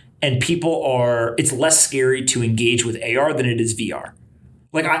technology. And it's less scary to engage with AR than it is VR.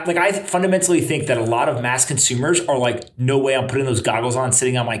 I fundamentally think that a lot of mass consumers are like, no way I'm putting those goggles on,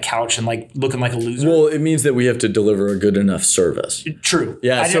 sitting on my couch and like looking like a loser. Well, it means that we have to deliver a good enough service. True.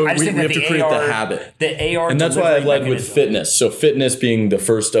 Yeah, so we have to create the habit. The AR, and that's why I led with fitness. So fitness being the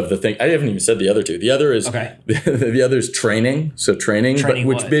first of the thing. I haven't even said the other two. The other is the other is training. So training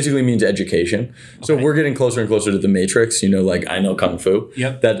which basically means education. Okay. So we're getting closer and closer to the Matrix. You know, like I know Kung Fu.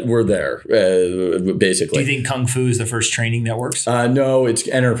 Yep. That we're there basically. Do you think Kung Fu is the first training that works? No, it's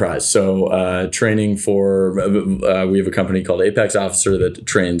enterprise. So training for we have a company called Apex Officer that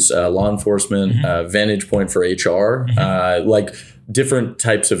trains law enforcement, Vantage Point for HR, like different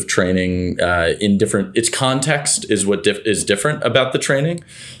types of training in different. Its context is what is different about the training.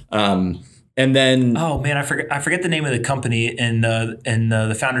 And then oh man, I forget the name of the company, and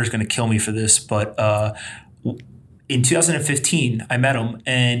the founder is going to kill me for this, but in 2015, I met him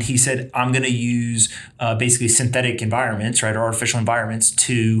and he said, I'm going to use basically synthetic environments, right, or artificial environments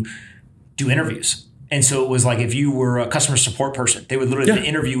to do interviews. And so it was like if you were a customer support person, they would literally, the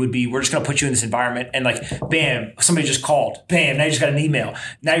interview would be, we're just going to put you in this environment and like, bam, somebody just called. Bam, now you just got an email.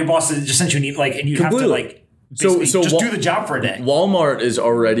 Now your boss just sent you an email, like, and you have to like, so just do the job for a day. Walmart is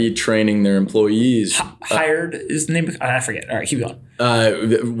already training their employees. Hired is the name. I forget. All right, keep going.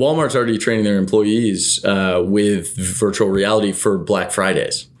 Walmart's already training their employees with virtual reality for Black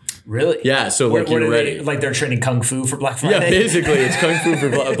Fridays. Really? Yeah. So like you're ready. Like they're training Kung Fu for Black Friday? Yeah, basically it's Kung Fu for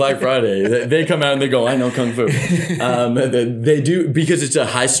Black Friday. They come out and they go, I know Kung Fu. They do, because it's a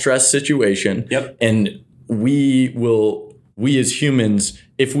high stress situation. Yep. And we as humans,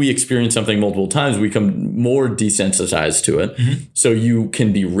 if we experience something multiple times, we become more desensitized to it. Mm-hmm. So you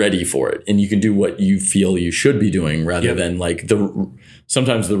can be ready for it and you can do what you feel you should be doing rather than like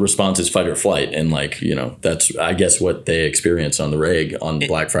sometimes the response is fight or flight. And like, you know, that's, I guess, what they experience on the rig on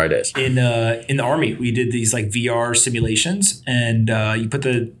Black Fridays. In the Army, we did these like VR simulations and you put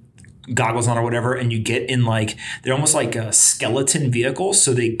the goggles on or whatever, and you get in like, they're almost like a skeleton vehicles.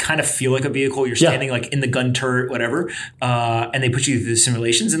 So they kind of feel like a vehicle. You're standing like in the gun turret, whatever. And they put you through the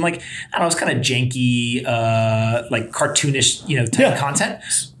simulations and like, I don't know, it's kind of janky, like cartoonish, you know, type of content.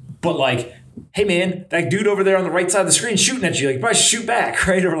 But like, hey man, that dude over there on the right side of the screen shooting at you, like, probably shoot back,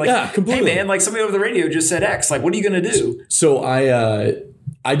 right? Or like, completely. Hey man, like somebody over the radio just said X, like, what are you going to do? So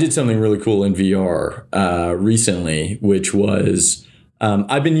I did something really cool in VR recently, which was,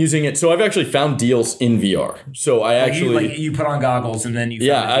 I've been using it. So I've actually found deals in VR. So I actually you put on goggles and then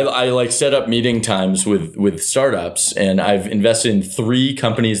you I like set up meeting times with startups, and I've invested in 3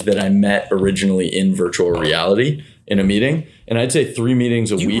 companies that I met originally in virtual reality in a meeting. And I'd say 3 meetings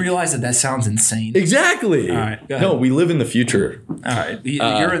a week. You realize that sounds insane. Exactly. All right, go ahead. No, we live in the future. All right.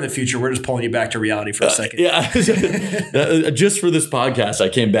 You're in the future. We're just pulling you back to reality for a second. Yeah. Just for this podcast, I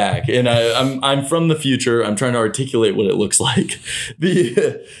came back, and I'm from the future. I'm trying to articulate what it looks like.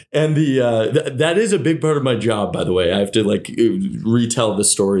 That is a big part of my job, by the way. I have to like retell the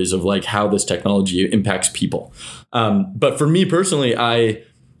stories of like how this technology impacts people. But for me personally,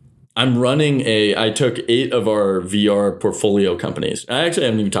 I'm running I took 8 of our VR portfolio companies. I actually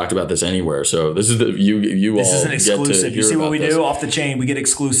haven't even talked about this anywhere. So this is this is an exclusive. You see what we do off the chain? We get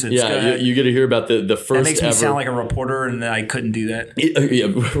exclusives. Yeah, you get to hear about the first ever. That makes me sound like a reporter, and I couldn't do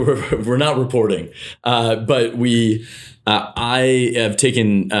that. We're not reporting, but I have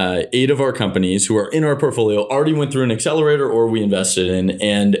taken 8 of our companies who are in our portfolio, already went through an accelerator or we invested in,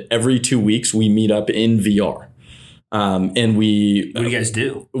 and every 2 weeks we meet up in VR. And what do you guys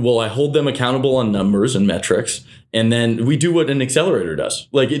do? Well, I hold them accountable on numbers and metrics, and then we do what an accelerator does.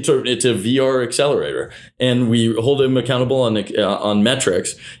 Like it's a VR accelerator, and we hold them accountable on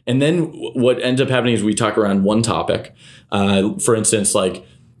metrics. And then what ends up happening is we talk around one topic. For instance, like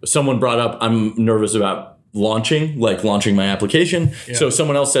someone brought up, I'm nervous about launching my application. Yeah. So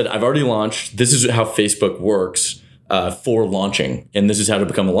someone else said, I've already launched. This is how Facebook works. For launching, and this is how to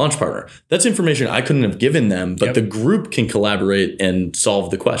become a launch partner. That's information I couldn't have given them, but the group can collaborate and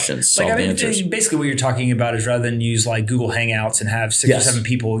solve the questions, the answers. Basically, what you're talking about is rather than use like Google Hangouts and have 6 or 7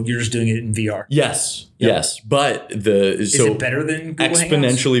 people, you're just doing it in VR. Yes, yes, but is it better than Google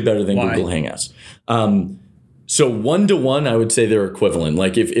exponentially Hangouts? Better than Why? Google Hangouts. So 1-to-1, I would say they're equivalent.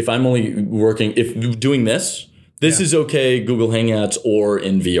 Like if I'm only working, if doing this. This is okay, Google Hangouts or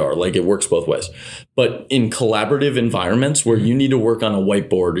in VR. Like it works both ways. But in collaborative environments where you need to work on a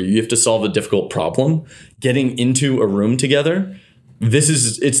whiteboard or you have to solve a difficult problem, getting into a room together,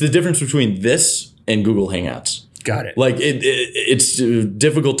 it's the difference between this and Google Hangouts. Got it. Like it's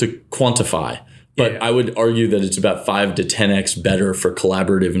difficult to quantify. But I would argue that it's about 5 to 10x better for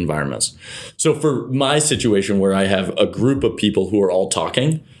collaborative environments. So for my situation where I have a group of people who are all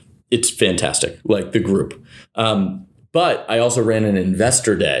talking, it's fantastic, like the group. But I also ran an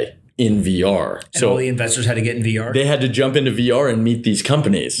investor day in VR. And all the investors had to get in VR? They had to jump into VR and meet these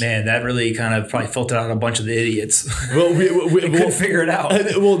companies. Man, that really kind of probably filtered out a bunch of the idiots. Well, we couldn't figure it out.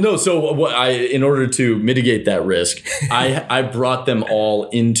 Well, no. So in order to mitigate that risk, I brought them all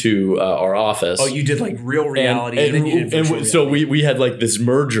into our office. Oh, you did like real reality. And then you did virtual reality. So we had like this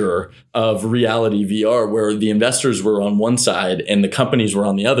merger of reality VR where the investors were on one side and the companies were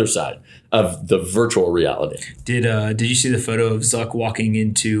on the other side of the virtual reality. Did you see the photo of Zuck walking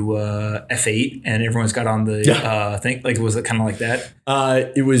into F8 and everyone's got on the thing? Like, was it kind of like that?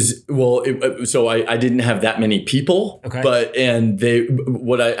 It was, so I didn't have that many people, okay. But, and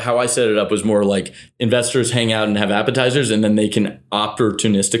how I set it up was more like investors hang out and have appetizers and then they can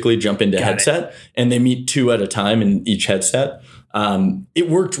opportunistically jump into headset and they meet 2 at a time in each headset. It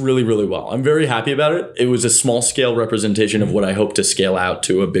worked really, really well. I'm very happy about it. It was a small scale representation of what I hope to scale out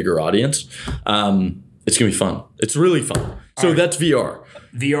to a bigger audience. It's going to be fun. It's really fun. So that's VR.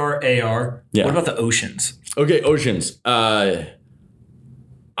 VR, AR. Yeah. What about the oceans? Okay, oceans. I'm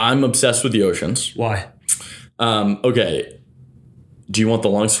obsessed with the oceans. Why? Okay. Do you want the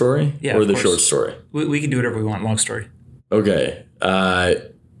long story or the short story? We can do whatever we want. Long story. Okay.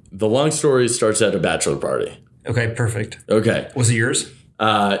 The long story starts at a bachelor party. Okay, perfect. Okay. Was it yours?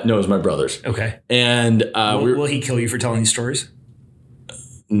 No, it was my brother's. Okay. And will he kill you for telling these stories?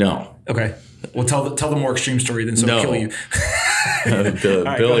 No. Okay. Well, tell the more extreme story then, so he'll kill you.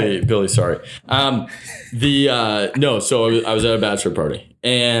 Billy, sorry. So I was at a bachelor party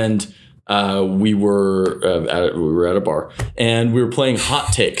and we were at a bar and we were playing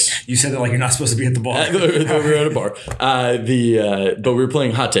hot takes. You said that like you're not supposed to be at the bar. We were at a bar. But we were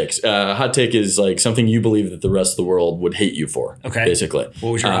playing hot takes. Hot take is like something you believe that the rest of the world would hate you for. Okay. Basically.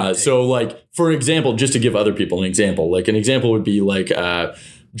 What was your hot take? So like, for example, just to give other people an example, like an example would be like,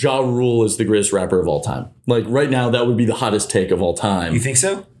 Ja Rule is the greatest rapper of all time. Like right now, that would be the hottest take of all time. You think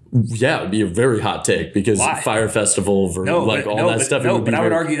so? Yeah, it would be a very hot take because Fire Festival that stuff. But I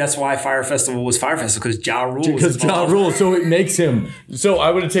would argue that's why Fire Festival was Fire Festival because Ja Rule. Because Ja Rule, so it makes him. So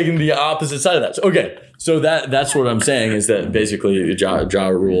I would have taken the opposite side of that. So, okay, so that's what I'm saying is that basically Ja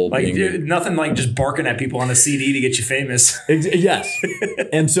Rule. Like nothing like just barking at people on a CD to get you famous. Yes,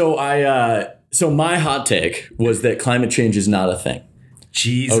 and so so my hot take was that climate change is not a thing.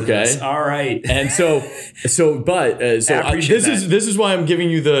 Jesus. Okay. All right. And this is why I'm giving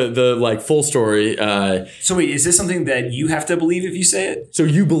you the like full story. So wait, is this something that you have to believe if you say it? So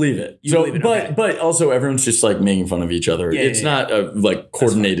you believe it. But also everyone's just like making fun of each other. It's not a like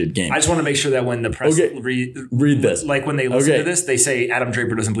coordinated game. I just want to make sure that when the press read this, like when they listen to this, they say Adam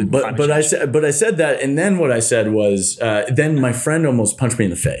Draper doesn't believe in climate change. I said that, and then what I said was, then my friend almost punched me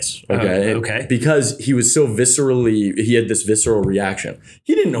in the face. Okay. Because he was so he had this visceral reaction.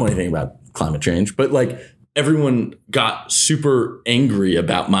 He didn't know anything about climate change, but like everyone got super angry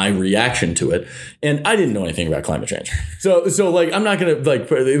about my reaction to it, and I didn't know anything about climate change. So like I'm not gonna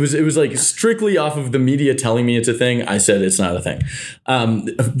like it was like strictly off of the media telling me it's a thing. I said it's not a thing.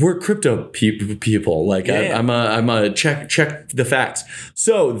 We're crypto people. Like I'm a check the facts.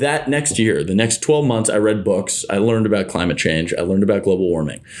 So that next year, the next 12 months, I read books. I learned about climate change. I learned about global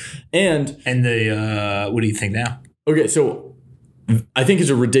warming, and the what do you think now? Okay, so I think it's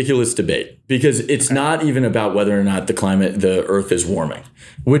a ridiculous debate because it's not even about whether or not the Earth is warming,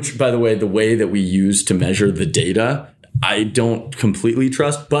 which, by the way that we use to measure the data, I don't completely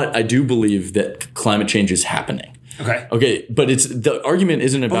trust, but I do believe that climate change is happening. Okay. But the argument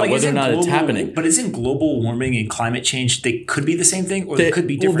isn't about whether or not it's happening. But isn't global warming and climate change, they could be the same thing or they could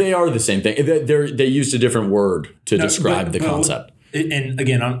be different? Well, they are the same thing. They used a different word to describe the concept. And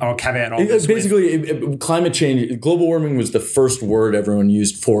again, I'll caveat all this. Basically, climate change, global warming was the first word everyone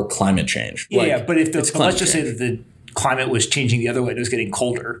used for climate change. But let's just say that the climate was changing the other way. It was getting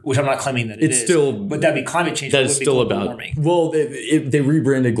colder, which I'm not claiming that it is. But that'd be climate change. That is still about warming. Well, they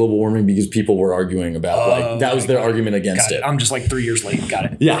rebranded global warming because people were arguing about that was their argument against it. I'm just like 3 years late. Got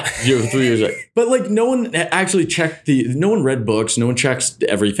it. Yeah, you're 3 years late. But like no one actually checked no one read books. No one checks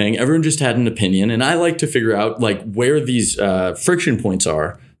everything. Everyone just had an opinion. And I like to figure out like where these friction points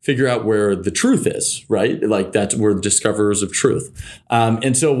are. Figure out where the truth is, right? Like that's where the discoverers of truth.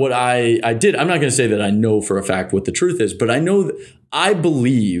 And so what I did, I'm not going to say that I know for a fact what the truth is, but I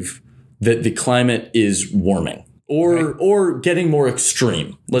believe that the climate is warming or getting more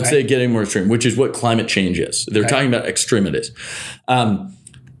extreme. Let's say getting more extreme, which is what climate change is. They're talking about extremities.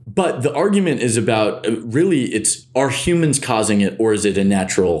 But the argument is about really are humans causing it or is it a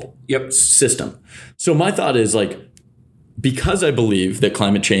natural system? So my thought is like, because I believe that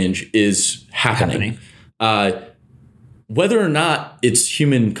climate change is happening. whether or not it's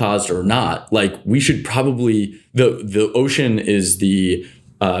human caused or not, like we should probably the ocean is the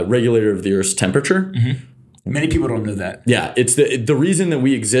regulator of the Earth's temperature. Mm-hmm. Many people don't know that. Yeah, it's the reason that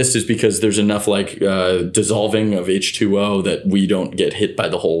we exist is because there's enough like dissolving of H2O that we don't get hit by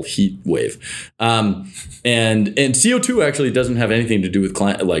the whole heat wave. And CO2 actually doesn't have anything to do with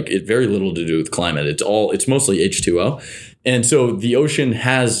climate, like it very little to do with climate. It's mostly H2O. And so the ocean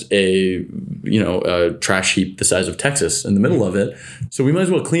has a trash heap the size of Texas in the middle of it. So we might as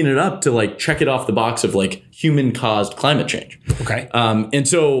well clean it up to like check it off the box of like human caused climate change. Okay.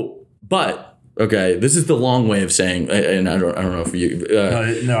 Okay, this is the long way of saying, and I don't know if you.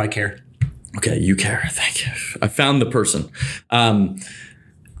 No, I care. Okay, you care. Thank you. I found the person.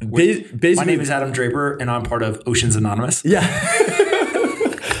 Basically, my name is Adam Draper, and I'm part of Oceans Anonymous. Yeah.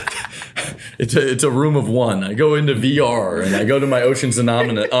 It's a room of one. I go into VR and I go to my Oceans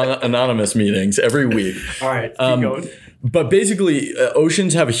Anonymous meetings every week. All right, keep going. But basically,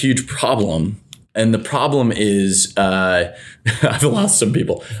 oceans have a huge problem. And the problem is, I've lost some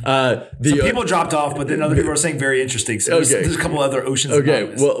people. Some people dropped off, but then other people are saying very interesting. So there's a couple other oceans.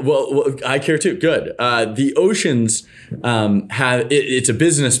 Okay, well, I care too. Good. The oceans it's a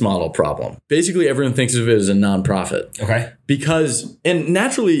business model problem. Basically, everyone thinks of it as a nonprofit. Okay. And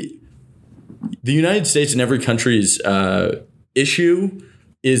naturally, the United States and every country's issue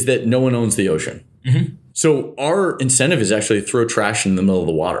is that no one owns the ocean. Mm-hmm. So our incentive is actually to throw trash in the middle of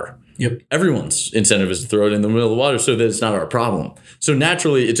the water. Yep. Everyone's incentive is to throw it in the middle of the water so that it's not our problem. So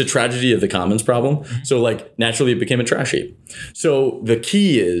naturally, it's a tragedy of the commons problem. Mm-hmm. So like naturally, it became a trash heap. So the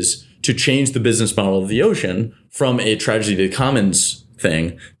key is to change the business model of the ocean from a tragedy of the commons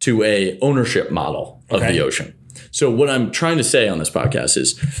thing to a ownership model of the ocean. So what I'm trying to say on this podcast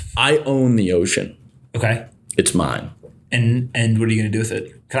is I own the ocean. Okay. It's mine. And what are you going to do with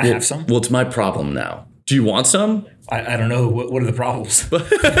it? Can I have some? Well, it's my problem now. Do you want some? I don't know. What are the problems?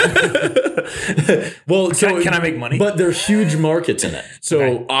 Well, can I make money? But there are huge markets in it.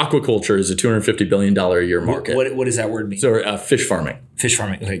 So aquaculture is a $250 billion a year market. What does that word mean? So fish farming. Fish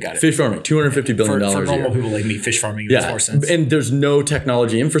farming. Okay, got it. Fish farming, $250 billion a year. For normal people like me, fish farming makes more sense. And there's no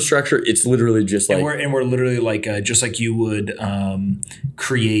technology infrastructure. It's literally just like... And we're literally like, just like you would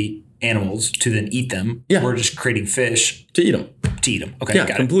create animals to then eat them. Yeah. We're just creating fish. To eat them. Okay,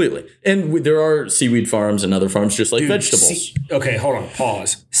 got it. Completely. And there are seaweed farms and other farms just like vegetables. Okay, hold on.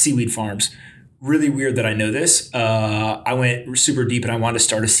 Pause. Seaweed farms. Really weird that I know this. I went super deep and I wanted to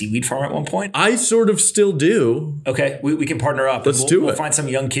start a seaweed farm at one point. I sort of still do. Okay, we can partner up. Let's do it. We'll find some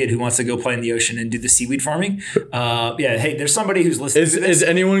young kid who wants to go play in the ocean and do the seaweed farming. Hey, there's somebody who's listening to this. Is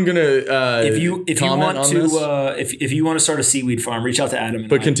anyone going to if you want to if you want to start a seaweed farm, reach out to Adam.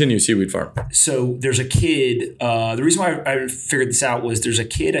 But continue seaweed farm. So there's a kid. The reason why I figured this out was there's a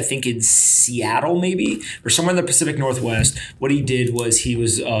kid I think in Seattle maybe or somewhere in the Pacific Northwest. What he did was he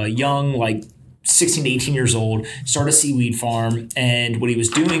was young, like 16 to 18 years old, started a seaweed farm. And what he was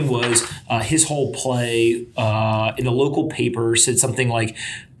doing was his whole play in the local paper said something like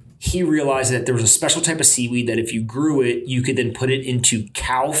he realized that there was a special type of seaweed that if you grew it, you could then put it into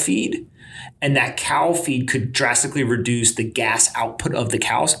cow feed. And that cow feed could drastically reduce the gas output of the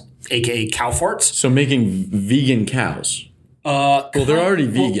cows, aka cow farts. So making vegan cows. Well, they're already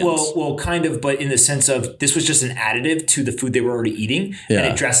vegans. Well, kind of, but in the sense of this was just an additive to the food they were already eating, and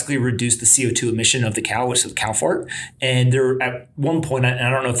it drastically reduced the CO2 emission of the cow, which is the cow fart. And there, at one point, and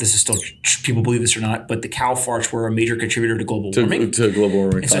I don't know if this is still people believe this or not, but the cow farts were a major contributor to global warming. To global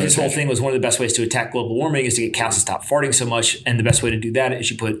warming. And so his whole thing was one of the best ways to attack global warming is to get cows to stop farting so much, and the best way to do that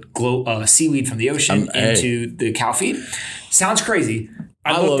is you put seaweed from the ocean into the cow feed. Sounds crazy.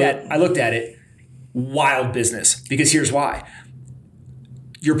 I looked at it. Wild business, because here's why.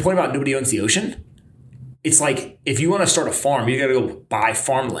 Your point about nobody owns the ocean, it's like if you want to start a farm, you got to go buy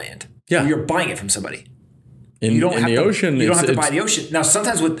farmland. Yeah. You're buying it from somebody. You don't have to buy the ocean. Now,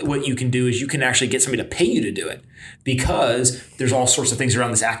 sometimes what you can do is you can actually get somebody to pay you to do it because there's all sorts of things around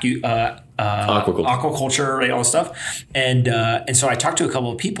this aquaculture, right, all this stuff. And so I talked to a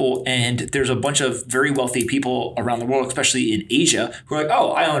couple of people, and there's a bunch of very wealthy people around the world, especially in Asia, who are like,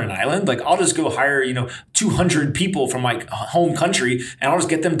 oh, I own an island. Like, I'll just go hire, 200 people from my home country, and I'll just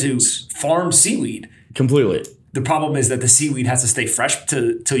get them to farm seaweed. Completely. The problem is that the seaweed has to stay fresh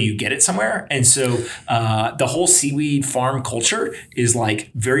till you get it somewhere. And so the whole seaweed farm culture is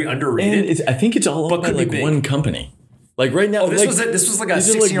like very underrated. And I think it's all owned by like one company. Like right now, this was like a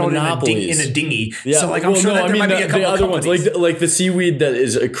 16-year-old in a dinghy. Yeah. So like I'm sure there might be a couple the other companies. ones, like the seaweed that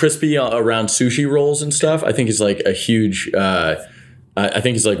is crispy around sushi rolls and stuff. I think is like a huge I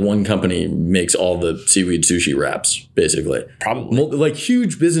think it's like one company makes all the seaweed sushi wraps, basically. Probably. Like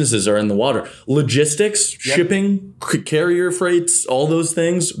huge businesses are in the water. Logistics, shipping, carrier freights, all those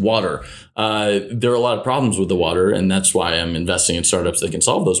things, water. There are a lot of problems with the water, and that's why I'm investing in startups that can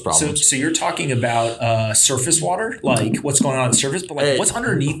solve those problems. So you're talking about surface water, like what's going on the surface, but like what's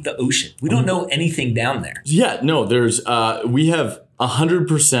underneath the ocean? We don't know anything down there. Yeah, no, there's we have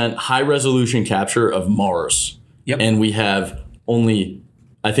 100% high resolution capture of Mars. Yep. And we have only,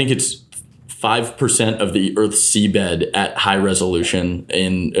 I think it's 5% of the Earth's seabed at high resolution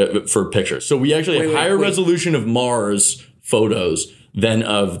for pictures. So we actually have higher resolution of Mars photos than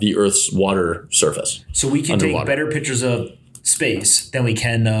of the Earth's water surface. So we can take better pictures of space than we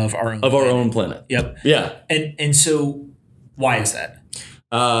can of our own our own planet. Yep. Yeah. And so why is that?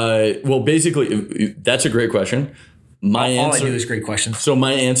 Well, basically, that's a great question. All I do is great questions. So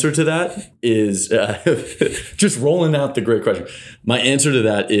my answer to that is just rolling out the great question. My answer to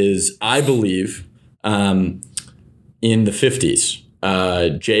that is I believe in the 50s,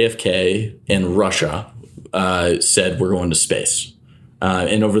 JFK and Russia said we're going to space.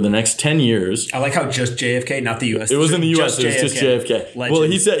 And over the next 10 years... I like how just JFK, not the U.S. It wasn't the U.S., it was just JFK. Legend. Well,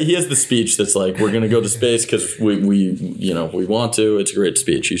 he has the speech that's like, we're going to go to space because we want to. It's a great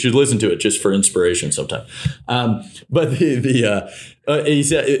speech. You should listen to it just for inspiration sometime. But he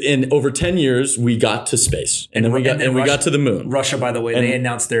said, in over 10 years, we got to space. And then we got to the moon. Russia, by the way, they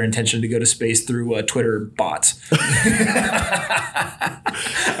announced their intention to go to space through Twitter bots.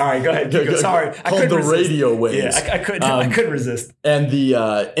 All right, go ahead. Sorry. Called the radio waves. Yeah, I couldn't resist.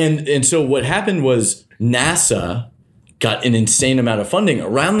 And so what happened was NASA got an insane amount of funding.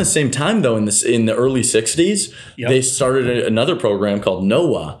 Around the same time, though, in the early 60s, they started another program called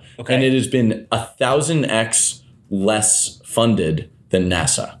NOAA. Okay. And it has been 1,000x less funded than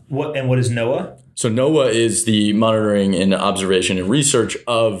NASA. What is NOAA? So NOAA is the monitoring and observation and research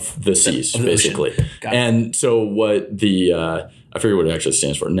of the seas, basically. And so what I forget what it actually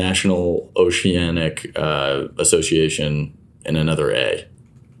stands for, National Oceanic Association and another A.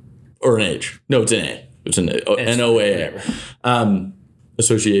 Or an H. No, it's an A. It's an NOAA.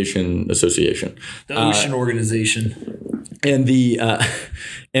 Association. The Ocean Organization.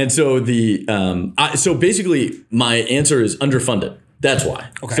 And so basically my answer is underfunded. That's why.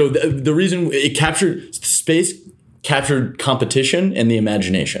 Okay. So the reason space captured competition and the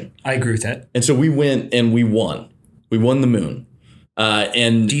imagination. I agree with that. And so we went and we won. We won the moon.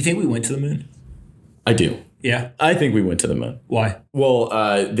 And do you think we went to the moon? I do. Yeah. I think we went to the moon. Why? Well,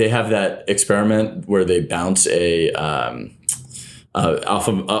 they have that experiment where they bounce there's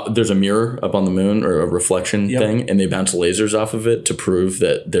a mirror up on the moon or a reflection thing, and they bounce lasers off of it to prove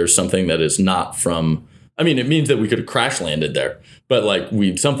that there's something that is not from. I mean, it means that we could have crash landed there, but like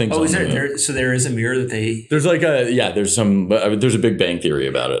something's. Oh, is there? So there is a mirror that they. There's there's a Big Bang theory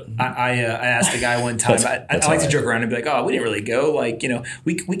about it. I asked a guy one time. I like to joke around and be like, "Oh, we didn't really go. Like,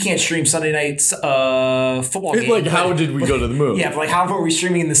 we can't stream Sunday night's football game." Like, how did we go to the moon? Yeah, but like, how were we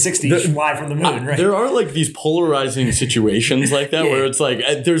streaming in the '60s live from the moon? Right? There are like these polarizing situations like that where it's like,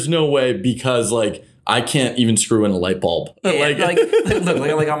 there's no way because like. I can't even screw in a light bulb. Yeah,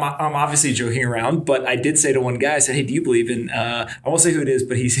 look, I'm obviously joking around, but I did say to one guy, I said, "Hey, do you believe in?" I won't say who it is,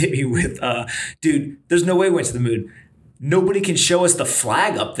 but he's hit me with, "Dude, there's no way we went to the moon. Nobody can show us the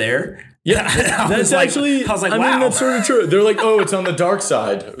flag up there." Yeah, that's actually. I was like, wow. I mean, that's sort of true. They're like, "Oh, it's on the dark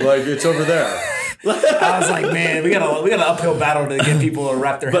side. Like it's over there." I was like, man, we got an uphill battle to get people to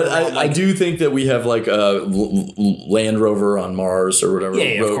wrap their head around. But I do think that we have like a Land Rover on Mars or whatever.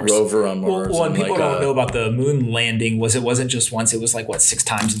 Yeah, of course. Rover on Mars. Well, and people don't know about the moon landing. It wasn't just once. It was like 6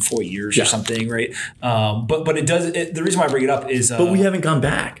 times in 4 years or something, right? But it does. The reason why I bring it up is. But we haven't gone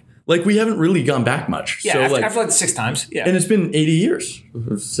back. Like we haven't really gone back much. Yeah, so after like 6 times. Yeah, and it's been 80 years,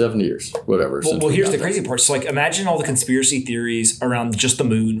 or 70 years, whatever. Well, here's the crazy part. So like, imagine all the conspiracy theories around just the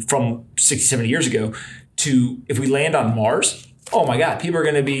moon from 60, 70 years ago. To if we land on Mars, oh my God, people are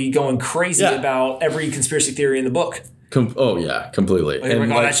going to be going crazy about every conspiracy theory in the book. Completely. Like,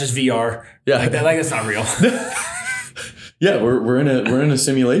 that's just VR. Yeah, like that's not real. Yeah, we're in a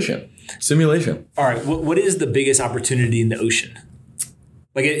simulation. All right, what is the biggest opportunity in the ocean?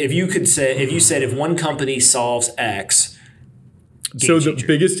 Like if you said if one company solves X. So the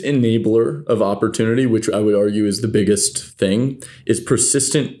biggest enabler of opportunity, which I would argue is the biggest thing, is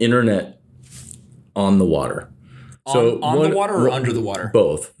persistent internet. On the water. So on the water or under the water?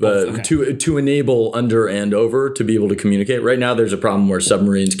 Both. Okay. To enable under and over to be able to communicate. Right now there's a problem where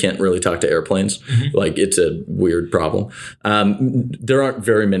submarines can't really talk to airplanes. Mm-hmm. Like it's a weird problem. There aren't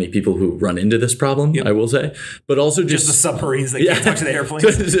very many people who run into this problem, I will say. But also just the submarines that can't talk to the airplanes.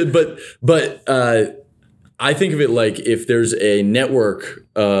 I think of it like if there's a network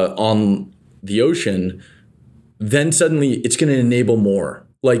on the ocean, then suddenly it's going to enable more.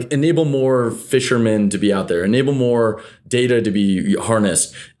 Like enable more fishermen to be out there, enable more data to be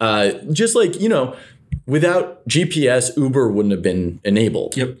harnessed. Just like, without GPS, Uber wouldn't have been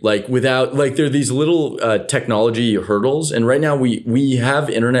enabled. Yep. Like without, like there are these little technology hurdles. And right now we have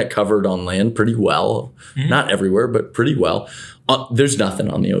internet covered on land pretty well. Mm-hmm. Not everywhere, but pretty well. There's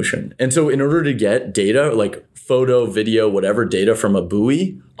nothing on the ocean. And so in order to get data, like photo, video, whatever data from a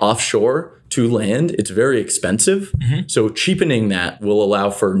buoy offshore to land, it's very expensive. Mm-hmm. So cheapening that will allow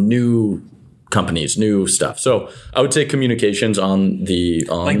for new companies, new stuff. So I would say communications on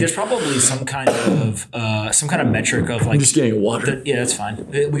like there's probably some kind of metric of like I'm just getting water. Yeah, that's fine.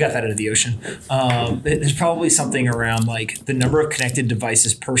 We got that out of the ocean. There's probably something around like the number of connected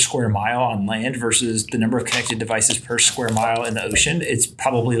devices per square mile on land versus the number of connected devices per square mile in the ocean. It's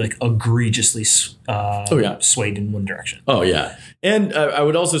probably like egregiously swayed in one direction. Oh yeah. And I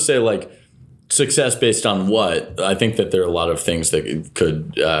would also say like success based on what? I think that there are a lot of things that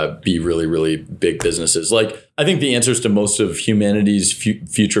could be really, really big businesses. Like, I think the answers to most of humanity's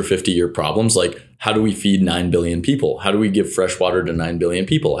future 50-year problems, like how do we feed 9 billion people? How do we give fresh water to 9 billion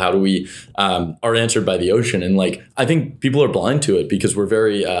people? How do we are answered by the ocean? And like, I think people are blind to it because we're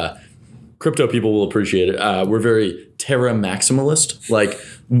very crypto people will appreciate it. We're very terra maximalist. Like,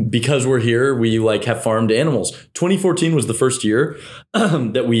 because we're here, we like have farmed animals. 2014 was the first year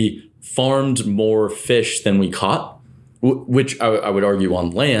that we farmed more fish than we caught, which I would argue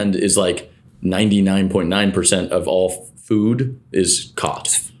on land is like 99.9% of all food is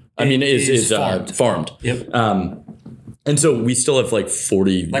caught. I mean, is farmed. Yep. And so we still have like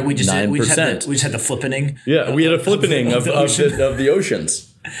 49%. Like we just had the flippening. Yeah, we had a flippening of the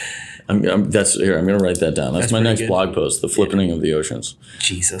oceans. I'm going to write that down. That's my next blog post, the flippening of the oceans.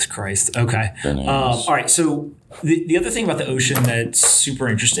 Jesus Christ. Okay. All right. So the other thing about the ocean that's super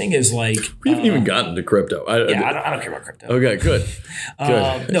interesting is like we haven't even gotten to crypto. I don't care about crypto. Okay, good.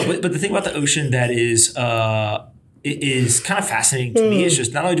 No, but the thing about the ocean that is it is kind of fascinating to me is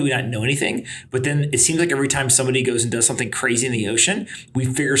just not only do we not know anything, but then it seems like every time somebody goes and does something crazy in the ocean, we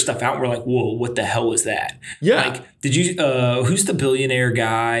figure stuff out. And we're like, whoa, what the hell was that? Yeah. Like, did you, who's the billionaire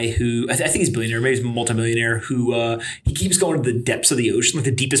guy who, I think he's a billionaire, maybe he's a multimillionaire who, he keeps going to the depths of the ocean, like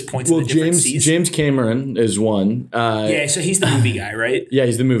the deepest points of the different seas. James Cameron is one. Yeah. So he's the movie guy, right? Yeah.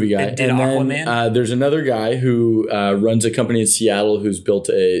 He's the movie guy. Did Aquaman? Then, there's another guy who, runs a company in Seattle who's built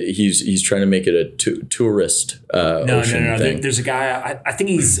he's trying to make it a tourist, ocean thing. There's a guy, I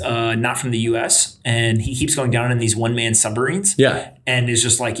think he's not from the U.S. and he keeps going down in these one-man submarines. Yeah. And is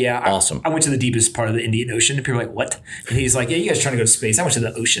just like, awesome. I went to the deepest part of the Indian Ocean. And people are like, what? And he's like, yeah, you guys trying to go to space. I went to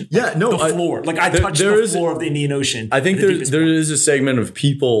the ocean. Yeah, no. The floor. Like I touched the floor of the Indian Ocean. I think there is a segment of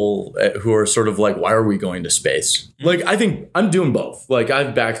people who are sort of like, why are we going to space? Mm-hmm. Like, I think I'm doing both. Like,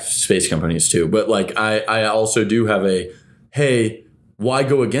 I've backed space companies too. But like, I also do have hey, why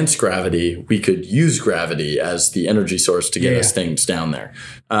go against gravity? We could use gravity as the energy source to get us things down there.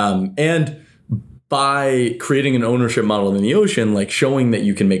 And by creating an ownership model in the ocean, like showing that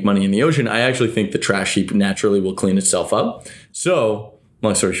you can make money in the ocean, I actually think the trash heap naturally will clean itself up. So,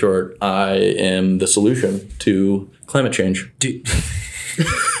 long story short, I am the solution to climate change. Dude.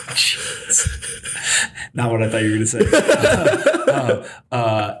 Not what I thought you were going to say.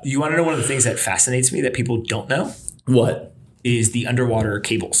 You want to know one of the things that fascinates me that people don't know? What? Is the underwater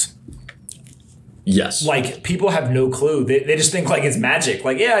cables. Yes. Like people have no clue. They just think like it's magic.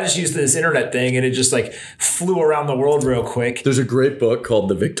 Like, yeah, I just used this internet thing and it just like flew around the world real quick. There's a great book called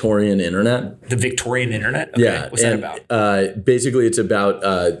The Victorian Internet. The Victorian Internet? Okay. Yeah. What's that about? Basically, it's about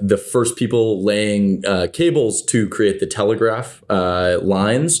the first people laying cables to create the telegraph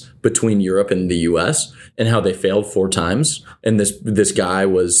lines between Europe and the US and how they failed 4 times. And this guy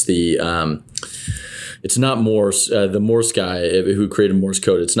was the... It's not Morse, the Morse guy who created Morse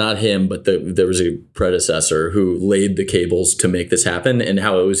code. It's not him, but there was a predecessor who laid the cables to make this happen, and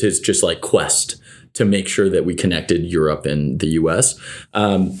how it was his just like quest to make sure that we connected Europe and the U.S.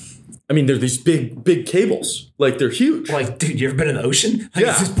 I mean, they're these big cables. Like they're huge. Like, dude, you ever been in the ocean? Like,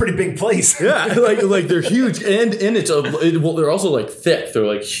 it's a pretty big place. Yeah, like they're huge, and they're also like thick. They're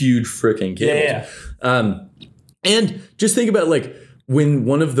like huge freaking cables. Yeah. And just think about like when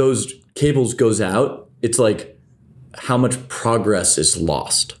one of those cables goes out. It's like how much progress is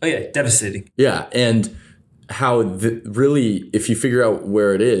lost. Oh, yeah. Devastating. Yeah. And how really, if you figure out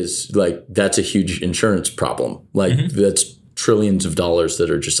where it is, like that's a huge insurance problem. Like that's trillions of dollars that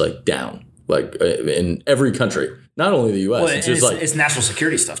are just like down, like in every country, not only the U.S. Well, it's national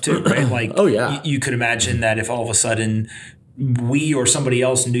security stuff too, right? Like, oh, yeah. You could imagine that if all of a sudden we or somebody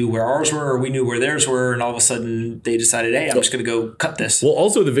else knew where ours were, or we knew where theirs were, and all of a sudden they decided, hey, I'm just going to go cut this. Well,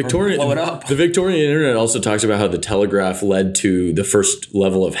 also the Victorian blow it up. The Victorian internet also talks about how the telegraph led to the first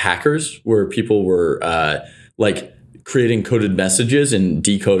level of hackers, where people were creating coded messages and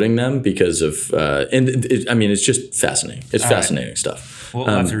decoding them because of it's just fascinating. It's fascinating stuff. We'll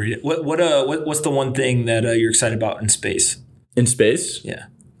have to read it. What's the one thing that you're excited about in space? In space? Yeah.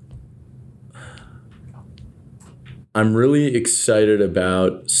 I'm really excited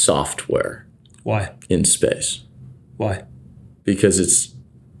about software. Why? In space. Why? Because it's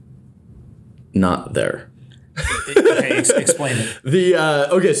not there. Okay, explain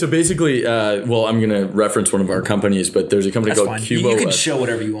it. So basically, I'm going to reference one of our companies, but there's a company called CubeOS. You can show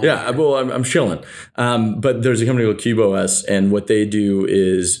whatever you want. Yeah, well, I'm chilling. But there's a company called CubeOS, and what they do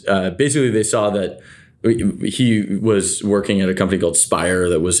is basically they saw that he was working at a company called Spire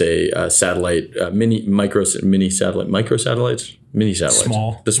that was a satellite, micro satellites.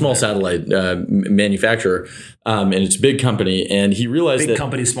 Small. The small satellite manufacturer, and it's a big company. And he realized big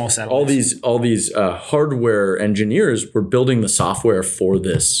company, small satellites. all these hardware engineers were building the software for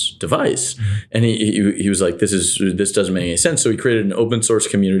this device, and he was like, this doesn't make any sense. So he created an open source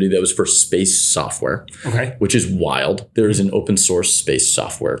community that was for space software, which is wild. There is an open source space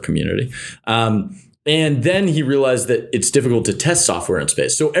software community. And then he realized that it's difficult to test software in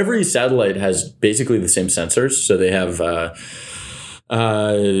space. So every satellite has basically the same sensors. So they have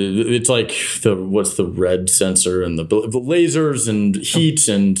it's like what's the red sensor and the lasers and heat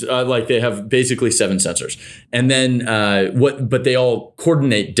and they have basically 7 sensors. And then but they all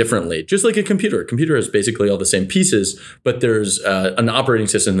coordinate differently, just like a computer. A computer has basically all the same pieces, but there's an operating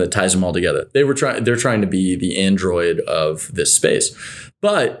system that ties them all together. They're trying to be the Android of this space,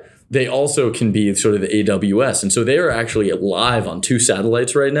 but they also can be sort of the AWS. And so they are actually live on 2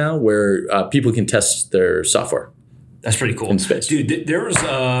 satellites right now where people can test their software. That's pretty cool. In space. Dude, there was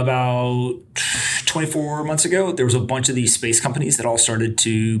about 24 months ago, there was a bunch of these space companies that all started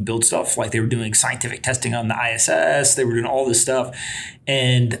to build stuff. Like they were doing scientific testing on the ISS. They were doing all this stuff.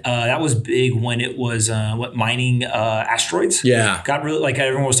 And that was big when it was mining asteroids. Yeah. Got really, like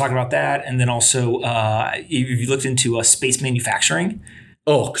everyone was talking about that. And then also if you looked into space manufacturing.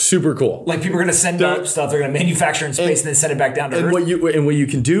 Oh, super cool. Like people are going to send up stuff, they're going to manufacture in space and then send it back down to Earth. What you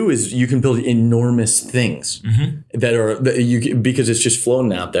can do is you can build enormous things because it's just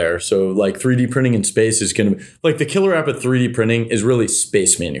floating out there. So like 3D printing in space is going to like the killer app of 3D printing is really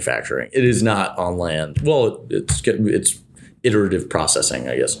space manufacturing. It is not on land. Well, it's iterative processing,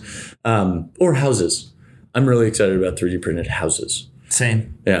 I guess, or houses. I'm really excited about 3D printed houses.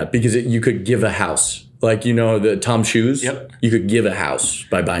 Same. Yeah, because you could give a house. Like, the Tom Shoes, You could give a house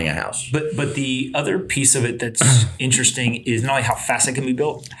by buying a house. But the other piece of it that's interesting is not only how fast it can be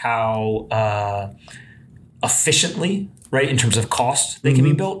built, how efficiently, right, in terms of cost they can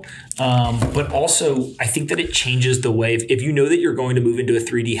be built. But also, I think that it changes the way, if you know that you're going to move into a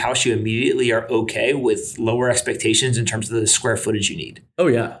 3D house, you immediately are okay with lower expectations in terms of the square footage you need. Oh,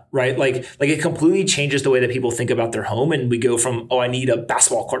 yeah. Right? Like it completely changes the way that people think about their home. And we go from, I need a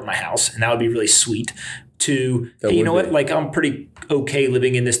basketball court in my house, and that would be really sweet, to, hey, you know what? Like, I'm pretty okay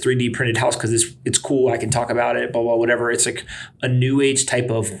living in this 3D printed house because it's cool. I can talk about it, blah, blah, whatever. It's like a new age type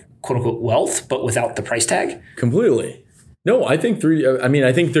of quote unquote wealth, but without the price tag. Completely. No, I think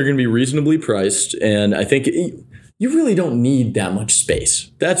I think they're going to be reasonably priced. And I think you really don't need that much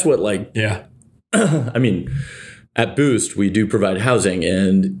space. That's what at Boost, we do provide housing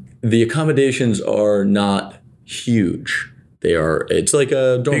and the accommodations are not huge. It's like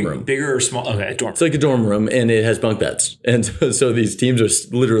a dorm room. Bigger or small? Okay, dorm. It's like a dorm room, and it has bunk beds. And so these teams are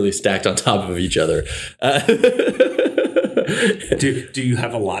literally stacked on top of each other. Do you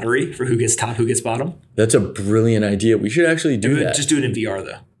have a lottery for who gets top, who gets bottom? That's a brilliant idea. We should actually do that. Just do it in VR,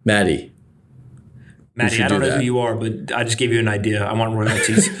 though. Maddie, I don't know who you are, but I just gave you an idea. I want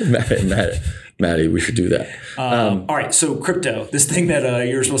royalties. Maddie, we should do that. All right, so crypto, this thing that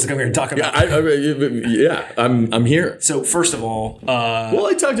you're supposed to come here and talk about. I'm here. So first of all, I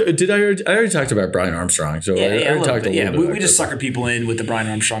already talked about Brian Armstrong. So I already talked a little bit. We just sucker people in with the Brian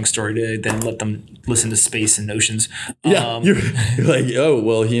Armstrong story to then let them listen to space and oceans. You're like,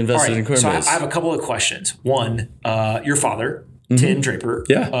 he invested in Coinbase. So I have a couple of questions. One, your father, Tim Draper,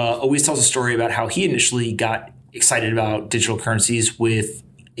 always tells a story about how he initially got excited about digital currencies with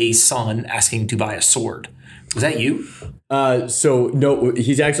a son asking to buy a sword. Was that you? So no,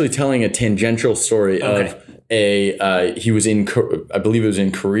 he's actually telling a tangential story of he was I believe it was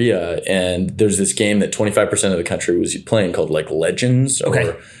in Korea, and there's this game that 25% of the country was playing called like Legends.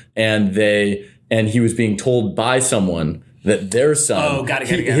 And he was being told by someone that their son,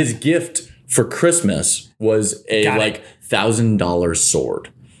 his gift for Christmas was a like $1,000 sword.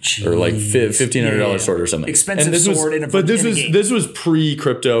 Jeez. Or like $1,500 sword or something. Expensive sword in a but this was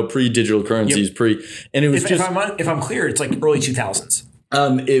pre-crypto, pre-digital currencies, and it was if I'm clear, it's like early 2000s.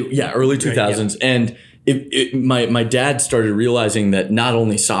 Early 2000s, and my dad started realizing that not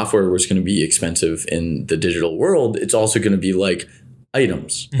only software was going to be expensive in the digital world, it's also going to be like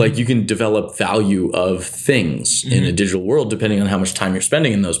items. Mm-hmm. Like you can develop value of things in a digital world depending on how much time you're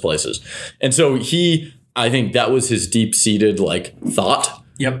spending in those places. And so I think that was his deep-seated like thought.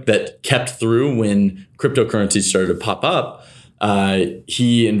 Yep. That kept through when cryptocurrencies started to pop up.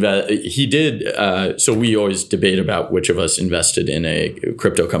 He did. So we always debate about which of us invested in a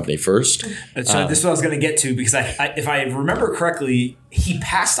crypto company first. So this is what I was going to get to, because if I remember correctly, he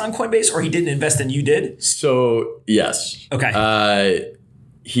passed on Coinbase, or he didn't invest and you did? So yes. Okay.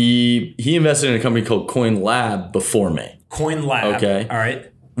 He invested in a company called CoinLab before me. CoinLab. Okay. All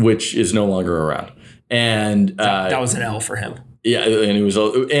right. Which is no longer around. And that was an L for him. Yeah,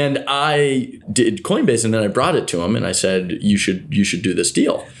 and I did Coinbase, and then I brought it to him, and I said, "You should do this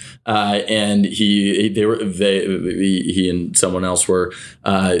deal." And he and someone else were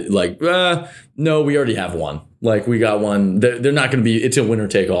like, "No, we already have one. Like we got one. They're not going to be. It's a winner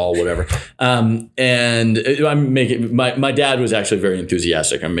take all, whatever." And I'm making my dad was actually very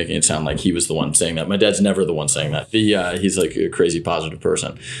enthusiastic. I'm making it sound like he was the one saying that. My dad's never the one saying that. He's like a crazy positive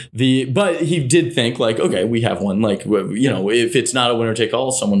person. But he did think like, okay, we have one. Like if it's not a winner take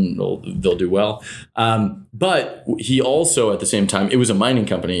all, they'll do well. But he also at the same time, it was a mining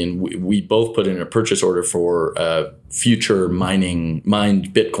company, and we both put in a purchase order for future mined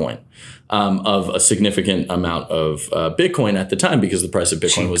Bitcoin. Of a significant amount of Bitcoin at the time, because the price of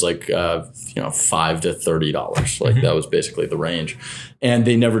Bitcoin was like $5 to $30. Like that was basically the range, and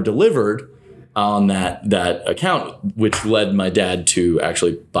they never delivered on that account, which led my dad to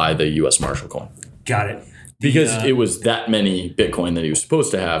actually buy the U.S. Marshall coin. Got it. Because it was that many Bitcoin that he was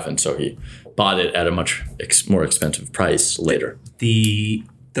supposed to have, and so he bought it at a much more expensive price later. The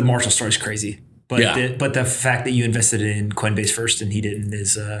Marshall story is crazy. But the fact that you invested in Coinbase first and he didn't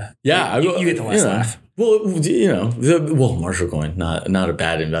is you get the last laugh. Well, Marshall coin, not a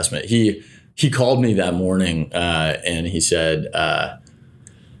bad investment. He called me that morning and he said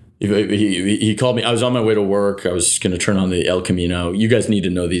he called me. I was on my way to work. I was going to turn on the El Camino. You guys need to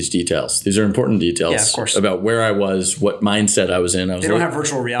know these details. These are important details of course. About where I was, what mindset I was in. They don't have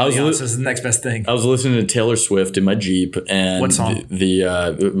virtual reality on, so this is the next best thing. I was listening to Taylor Swift in my Jeep, and what song?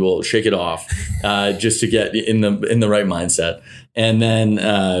 We'll Shake It Off, just to get in the right mindset. And then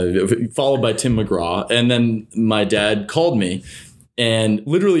followed by Tim McGraw. And then my dad called me, and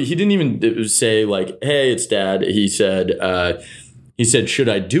literally he didn't even say like, "Hey, it's Dad." He said, "Should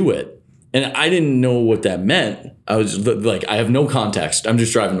I do it?" And I didn't know what that meant. I was like, I have no context. I'm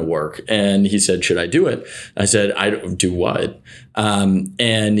just driving to work. And he said, "Should I do it?" I said, "I don't do what?"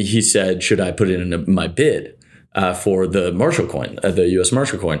 And he said, "Should I put it in my bid for the Marshall coin, the U.S.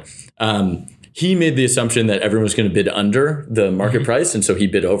 Marshall coin?" He made the assumption that everyone was going to bid under the market price, and so he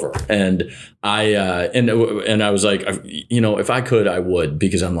bid over. And I was like, if I could, I would,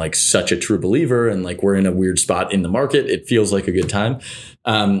 because I'm like such a true believer, and like we're in a weird spot in the market. It feels like a good time.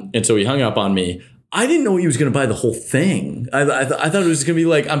 And so he hung up on me. I didn't know he was going to buy the whole thing. I thought it was going to be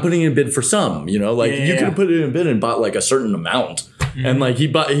like, I'm putting in a bid for some. You could have put it in a bid and bought like a certain amount. And like he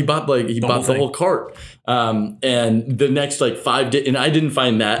bought the whole cart. And the next like 5 days, and I didn't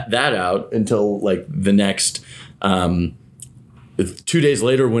find that out until like the next 2 days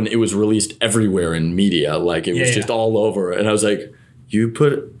later, when it was released everywhere in media. Like it was just all over, and I was like, "You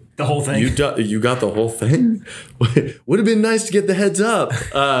put the whole thing? You got the whole thing? Would have been nice to get the heads up."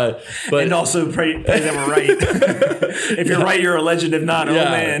 But and also pray that we're right. If you're right, you're a legend. If not, oh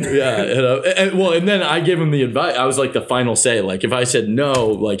man. And then I gave him the advice. I was like the final say. Like if I said no,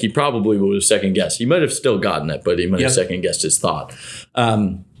 like he probably would have second guessed. He might have still gotten it, but he might have second guessed his thought.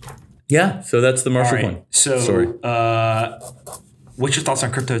 So that's the Marshall coin. So, sorry. What's your thoughts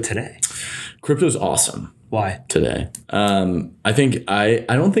on crypto today? Crypto's awesome. Why? Today? I think I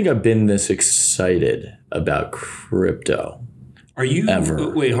don't think I've been this excited about crypto. Are you ever?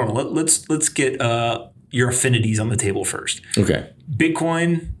 Wait, hold on. Let's get your affinities on the table first. Okay.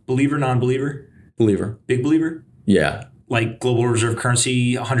 Bitcoin, believer, non-believer? Believer. Big believer? Yeah. Like global reserve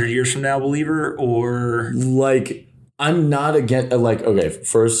currency 100 years from now, believer, or like I'm not against. Like okay,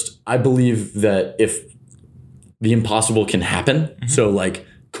 first I believe that if the impossible can happen, so like.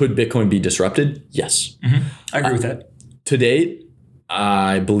 Could Bitcoin be disrupted? Yes. I agree with that. To date,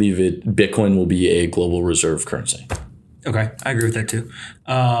 I believe Bitcoin will be a global reserve currency. Okay. I agree with that too.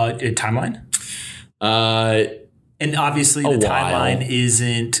 Timeline? And obviously the timeline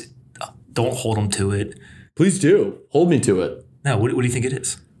isn't Don't hold them to it. Please do. Hold me to it. No, what do you think it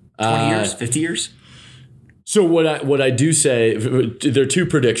is? 20 years? 50 years? So what I do say, there are two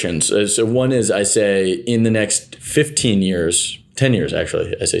predictions. So one is I say in the next 15 years, 10 years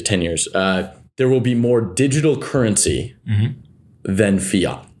actually, I say 10 years, there will be more digital currency than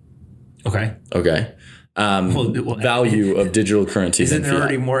fiat. Okay. Okay. Value of digital currency than fiat. Isn't there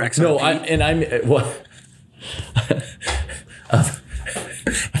already more XRP? No, I'm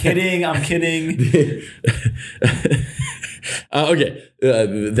kidding. Okay.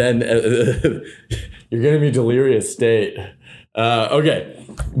 Then you're going to be delirious state. Okay.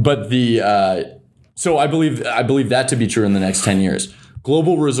 But so I believe that to be true in the next 10 years.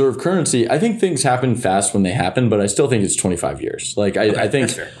 Global reserve currency, I think things happen fast when they happen, but I still think it's 25 years. Like I think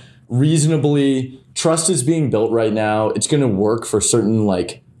reasonably trust is being built right now. It's going to work for certain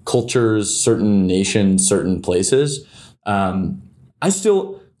like cultures, certain nations, certain places. I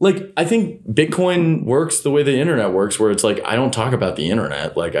think Bitcoin works the way the internet works, where it's like, I don't talk about the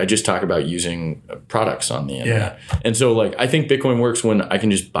internet. Like I just talk about using products on the internet. Yeah. And so like, I think Bitcoin works when I can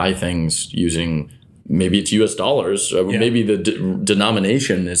just buy things using, maybe it's US dollars, or maybe the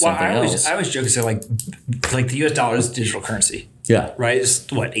denomination is something else. I always joke and say like the US dollar is digital currency. Yeah. Right. It's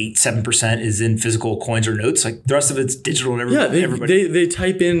 7% is in physical coins or notes. Like the rest of it's digital. They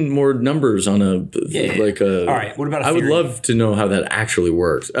type in more numbers on All right. What about Ethereum? I would love to know how that actually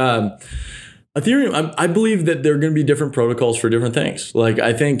works. Ethereum, I believe that there are going to be different protocols for different things. Like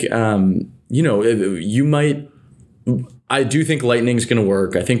I think, I do think Lightning is going to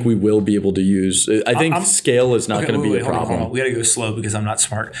work. I think we will be able to use. I think scale is not going to be a problem. Hold on. We got to go slow because I'm not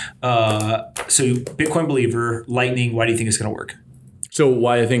smart. So Bitcoin believer, Lightning. Why do you think it's going to work? So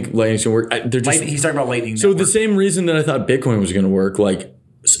why I think Lightning's going to work? He's talking about Lightning. So the same reason that I thought Bitcoin was going to work, like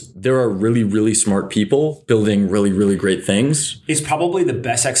there are really, really smart people building really, really great things. It's probably the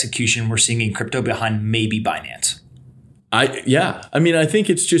best execution we're seeing in crypto behind maybe Binance. I think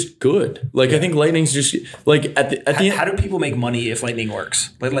it's just good. Like I think Lightning's just like at the end. How do people make money if Lightning works?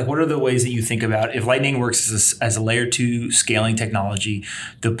 Like what are the ways that you think about if Lightning works as a layer 2 scaling technology?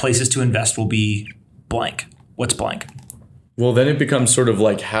 The places to invest will be blank. What's blank? Well, then it becomes sort of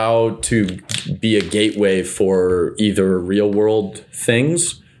like how to be a gateway for either real world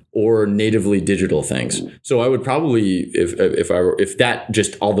things or natively digital things. So I would probably, if that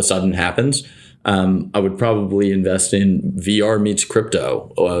just all of a sudden happens, I would probably invest in VR meets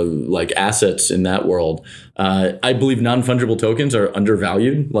crypto, like assets in that world. I believe non-fungible tokens are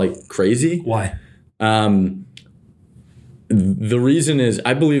undervalued like crazy. Why? The reason is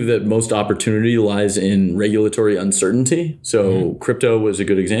I believe that most opportunity lies in regulatory uncertainty. So crypto was a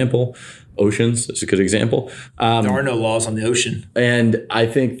good example. Oceans is a good example. There are no laws on the ocean. And I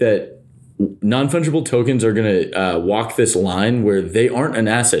think that non-fungible tokens are going to walk this line where they aren't an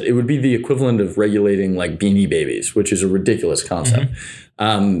asset. It would be the equivalent of regulating like Beanie Babies, which is a ridiculous concept.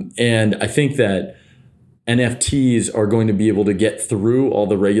 And I think that NFTs are going to be able to get through all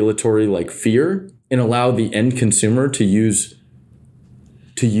the regulatory like fear and allow the end consumer to use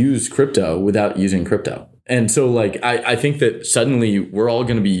crypto without using crypto. And so like I think that suddenly we're all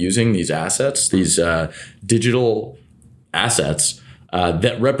going to be using these assets, these digital assets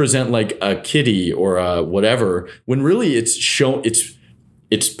that represent like a kitty or a whatever, when really it's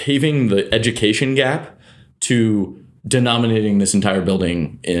paving the education gap to denominating this entire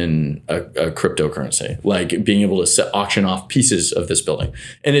building in a cryptocurrency, like being able to auction off pieces of this building.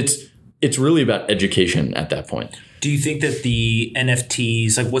 And it's really about education at that point. Do you think that the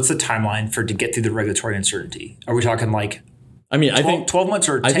NFTs, like what's the timeline to get through the regulatory uncertainty? Are we talking like I mean, 12 months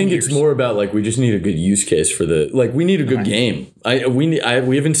or 10 years? I think it's more about like we just need a good use case for we need a good game. We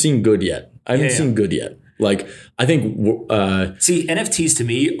haven't seen good yet. I haven't seen good yet. Like I think see, NFTs to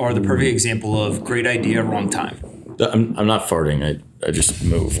me are the perfect example of great idea, wrong time. I'm not farting. I just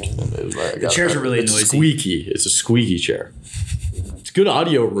moved. The chairs are really noisy. Squeaky. It's a squeaky chair. It's a good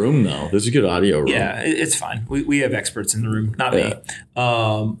audio room though. This is a good audio room. Yeah, it's fine. We have experts in the room, not me.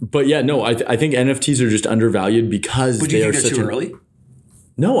 But yeah, no, I think NFTs are just undervalued because they are such too early.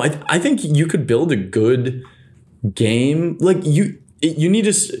 No, I think you could build a good game. Like you need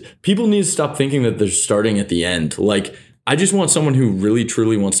to. People need to stop thinking that they're starting at the end. Like I just want someone who really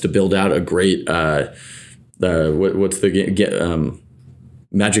truly wants to build out a great. What's the game?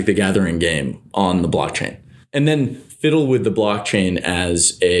 Magic the Gathering game on the blockchain, and then fiddle with the blockchain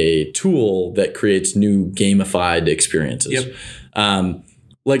as a tool that creates new gamified experiences. Yep.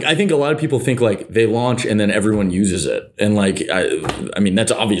 Like I think a lot of people think like they launch and then everyone uses it, and like I mean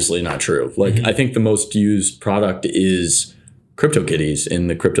that's obviously not true. Like I think the most used product is CryptoKitties in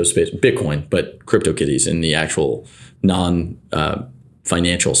the crypto space, Bitcoin, but CryptoKitties in the actual non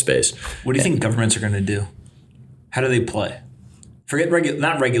financial space. What do you think governments are going to do? How do they play? Forget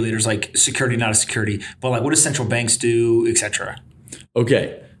not regulators like security, not a security, but like what do central banks do, et cetera?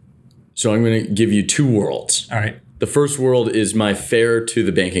 Okay. So I'm going to give you two worlds. All right. The first world is my fair to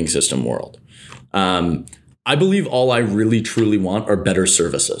the banking system world. I believe all I really truly want are better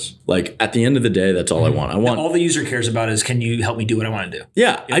services. Like at the end of the day, that's all I want. All the user cares about is, can you help me do what I want to do?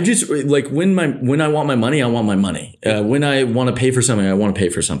 Yeah. I just like when I want my money, I want my money. When I want to pay for something, I want to pay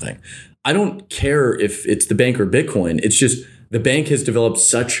for something. I don't care if it's the bank or Bitcoin. It's just the bank has developed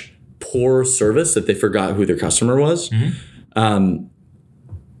such poor service that they forgot who their customer was.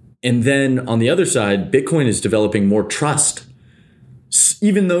 And then on the other side, Bitcoin is developing more trust.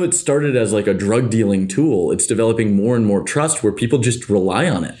 Even though it started as like a drug dealing tool, it's developing more and more trust where people just rely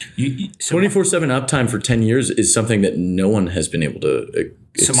on it. 24/7 uptime for 10 years is something that no one has been able to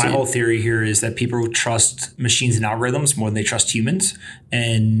So my whole theory here is that people trust machines and algorithms more than they trust humans.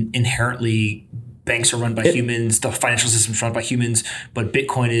 And inherently, banks are run by humans, the financial system is run by humans, but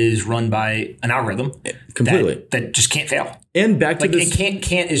Bitcoin is run by an algorithm completely that just can't fail. And back to like this,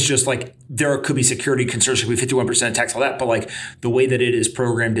 can't is just like there could be security concerns, could be 51% tax, all that, but like the way that it is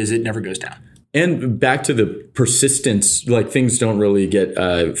programmed is it never goes down. And back to the persistence, like things don't really get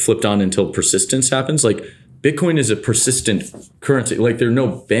flipped on until persistence happens. Like Bitcoin is a persistent currency. Like there are no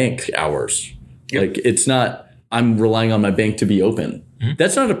bank hours. Yep. Like it's not, I'm relying on my bank to be open.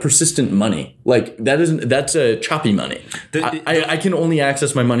 That's not a persistent money. Like that's a choppy money. I can only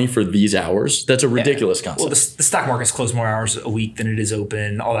access my money for these hours. That's a ridiculous concept. Well, the stock market's closed more hours a week than it is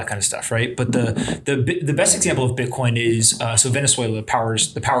open, all that kind of stuff, right? But the best example of Bitcoin is so Venezuela,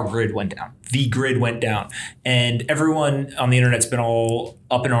 the power grid went down. The grid went down. And everyone on the internet's been all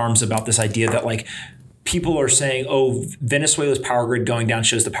up in arms about this idea that like people are saying, oh, Venezuela's power grid going down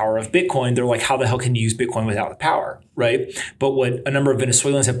shows the power of Bitcoin. They're like, how the hell can you use Bitcoin without the power, right? But what a number of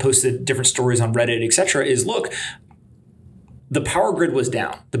Venezuelans have posted different stories on Reddit, et cetera, is look, the power grid was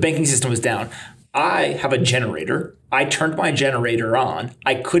down. The banking system was down. I have a generator. I turned my generator on.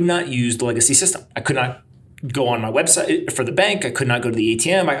 I could not use the legacy system. I could not go on my website for the bank. I could not go to the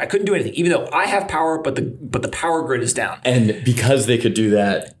ATM. I couldn't do anything, even though I have power, but the power grid is down. And because they could do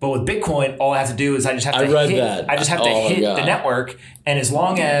that. But with Bitcoin, all I have to do is I just have to hit the network. And as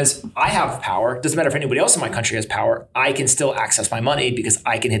long as I have power, doesn't matter if anybody else in my country has power, I can still access my money because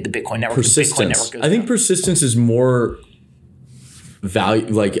I can hit the Bitcoin network. Persistence. I think persistence is more value.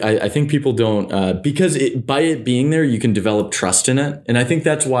 Like I think people don't because by it being there, you can develop trust in it, and I think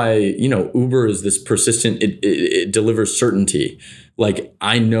that's why Uber is this persistent. It delivers certainty. Like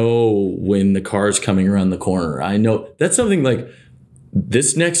I know when the car is coming around the corner. I know that's something like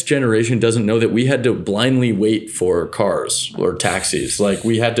this next generation doesn't know that we had to blindly wait for cars or taxis. Like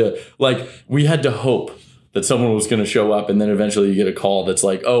we had to hope that someone was going to show up, and then eventually you get a call that's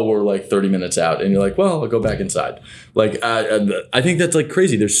like, oh, we're like 30 minutes out. And you're like, well, I'll go back inside. Like, I think that's like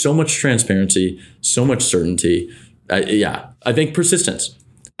crazy. There's so much transparency, so much certainty. I think persistence.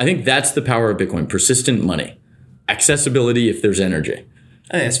 I think that's the power of Bitcoin, persistent money, accessibility if there's energy.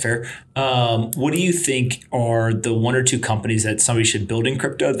 I think that's fair. What do you think are the one or two companies that somebody should build in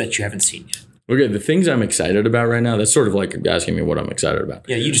crypto that you haven't seen yet? Okay, the things I'm excited about right now, that's sort of like asking me what I'm excited about.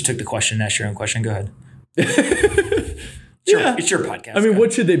 Yeah, you just took the question and asked your own question. Go ahead. It's your podcast. I mean,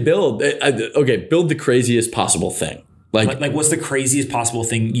 what should they build? Okay, build the craziest possible thing. Like what's the craziest possible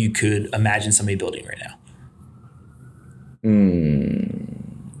thing you could imagine somebody building right now?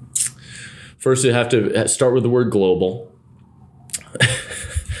 First, you have to start with the word global.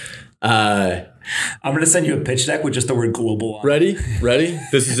 I'm going to send you a pitch deck with just the word global on. Ready?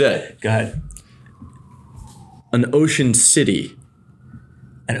 This is it. Go ahead. An ocean city.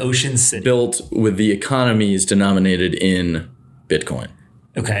 An ocean city. Built with the economies denominated in Bitcoin.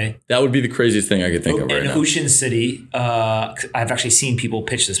 Okay. That would be the craziest thing I could think of right now. An ocean city, I've actually seen people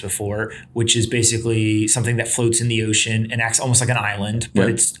pitch this before, which is basically something that floats in the ocean and acts almost like an island, but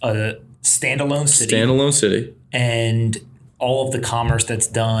it's a standalone city. And all of the commerce that's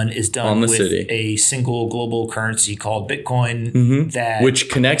done is done with a single global currency called Bitcoin, which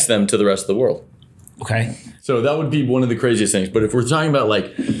connects them to the rest of the world. Okay. So that would be one of the craziest things. But if we're talking about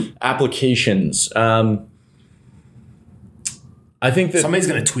like applications, I think that somebody's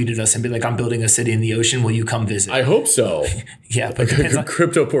going to tweet at us and be like, I'm building a city in the ocean. Will you come visit? I hope so. Yeah. But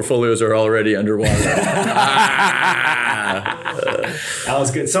crypto portfors are already underwater. That was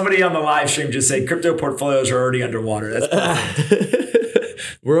good. Somebody on the live stream just said crypto portfolios are already underwater. That's perfect.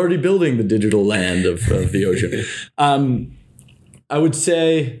 We're already building the digital land of the ocean. I would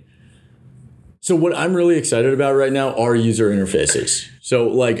say So what I'm really excited about right now are user interfaces. So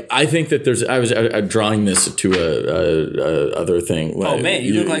like I think that I was drawing this to a other thing. Like,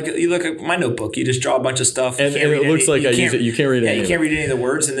 you look like my notebook. You just draw a bunch of stuff, and it looks like I use it. You can't read it. You can't read any of the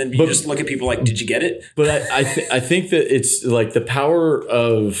words, and then you just look at people like, did you get it? But I think that it's like the power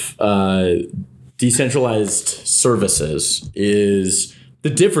of decentralized services is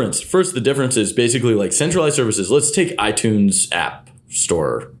the difference. First, the difference is basically like centralized services. Let's take iTunes App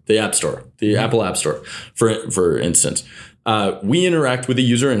Store, the App Store, the Apple App Store, for instance. We interact with a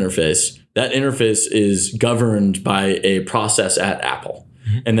user interface. That interface is governed by a process at Apple.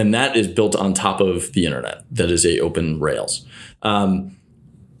 Mm-hmm. And then that is built on top of the internet. That is a open Rails.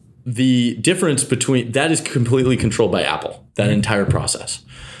 The difference between that is completely controlled by Apple, that entire process.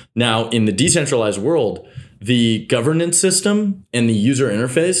 Now, in the decentralized world, the governance system and the user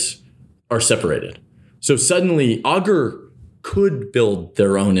interface are separated. So suddenly Augur could build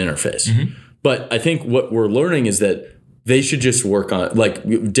their own interface. Mm-hmm. But I think what we're learning is that they should just work on like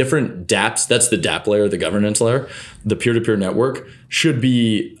different dApps. That's the dApp layer, the governance layer. The peer-to-peer network should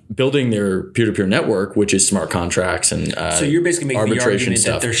be building their peer-to-peer network, which is smart contracts and so you're basically making the argument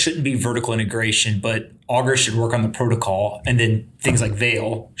stuff. That there shouldn't be vertical integration, but Augur should work on the protocol, and then things like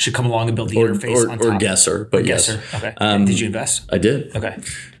Veil should come along and build the interface on top. Or Guesser, but yes. Guesser. Okay. Did you invest? I did. Okay.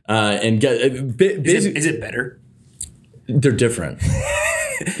 Is it better? They're different.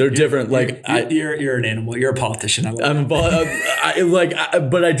 They're different. Like you're an animal. You're a politician. But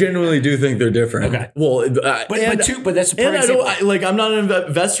I genuinely do think they're different. Okay. Well, but that's a perfect example. I'm not an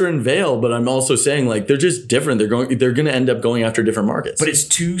investor in Veil, but I'm also saying like they're just different. They're going to end up going after different markets. But it's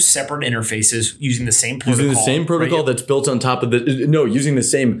two separate interfaces using the same protocol. Using the same protocol right? That's built on top of using the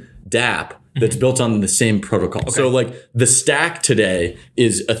same dApp. That's built on the same protocol. Okay. So like the stack today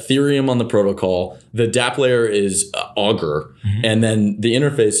is Ethereum on the protocol. The dApp layer is Augur, and then the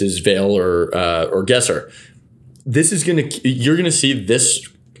interface is Veil or Guesser. This is you're gonna see this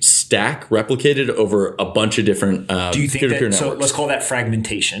stack replicated over a bunch of different Do you think that, so let's call that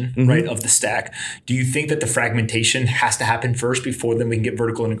fragmentation, right, of the stack. Do you think that the fragmentation has to happen first before then we can get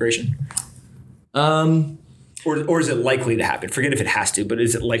vertical integration? Or is it likely to happen? Forget if it has to, but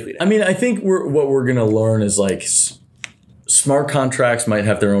is it likely to happen? I mean, I think what we're going to learn is like smart contracts might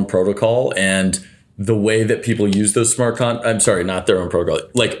have their own protocol, and the way that people use those not their own protocol.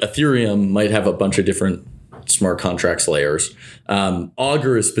 Like Ethereum might have a bunch of different smart contracts layers.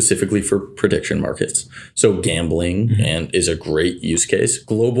 Augur is specifically for prediction markets. So gambling is a great use case.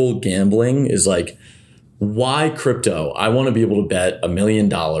 Global gambling is like, why crypto? I want to be able to bet $1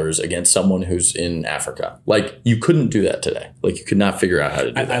 million against someone who's in Africa. Like you couldn't do that today. Like you could not figure out how to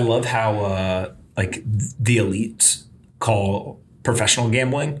do that. I love how like the elites call professional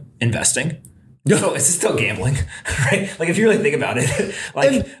gambling investing. So it's still gambling, right? Like if you really think about it,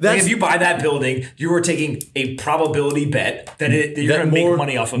 like if you buy that building, you are taking a probability bet that you're going to make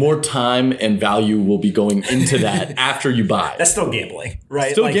money off of. More time and value will be going into that after you buy. That's still gambling,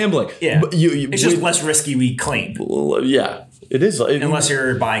 right? Still gambling. Yeah, but it's just less risky. We claim. Yeah, it is. Unless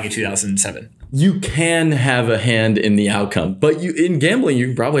you're buying in 2007. You can have a hand in the outcome, but in gambling, you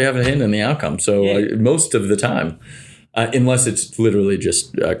can probably have a hand in the outcome. So most of the time. Unless it's literally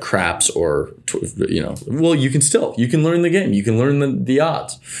just craps or, well, you can learn the game. You can learn the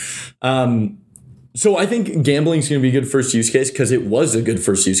odds. So I think gambling is going to be a good first use case because it was a good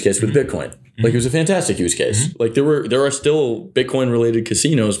first use case with Bitcoin. Like it was a fantastic use case. Like there are still Bitcoin related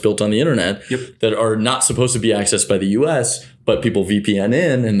casinos built on the internet that are not supposed to be accessed by the US, but people VPN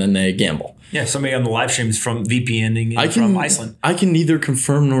in and then they gamble. Yeah, somebody on the live stream is from VPNing from Iceland. I can neither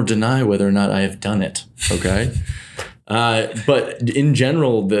confirm nor deny whether or not I have done it. Okay. But in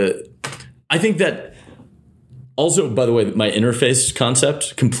general, I think that also, by the way, my interface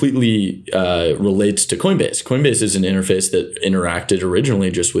concept completely relates to Coinbase. Coinbase is an interface that interacted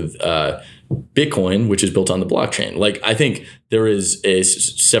originally just with Bitcoin, which is built on the blockchain. Like I think there is a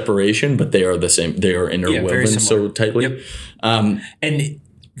separation, but they are the same. They are interwoven so tightly. Yep. And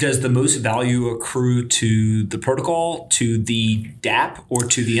does the most value accrue to the protocol, to the dApp, or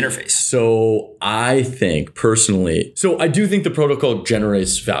to the interface? So I think personally, I do think the protocol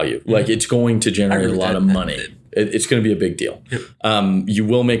generates value. Like it's going to generate a lot of money. It's going to be a big deal. Yep. You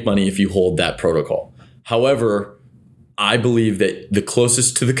will make money if you hold that protocol. However, I believe that the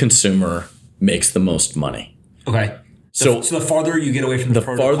closest to the consumer makes the most money. Okay. So the farther you get away from the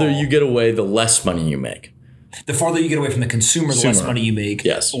protocol. The farther you get away, the less money you make. The farther you get away from the consumer, the less money you make.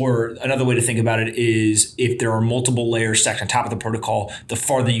 Yes. Or another way to think about it is if there are multiple layers stacked on top of the protocol, the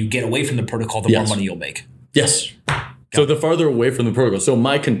farther you get away from the protocol, the more money you'll make. Yes. So the farther away from the protocol. So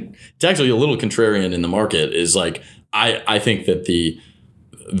it's actually a little contrarian in the market is like I think that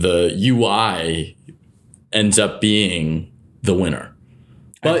the UI ends up being the winner.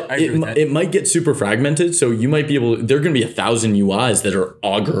 But it might get super fragmented. So you might be able to, there are going to be 1,000 UIs that are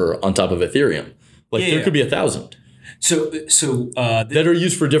Augur on top of Ethereum. Like there could be 1,000. That are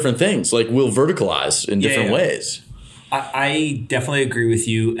used for different things. Like we'll verticalize in different ways. I definitely agree with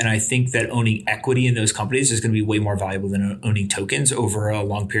you. And I think that owning equity in those companies is going to be way more valuable than owning tokens over a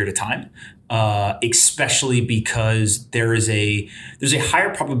long period of time. Especially because there's a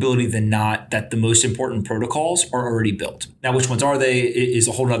higher probability than not that the most important protocols are already built. Now, which ones are they is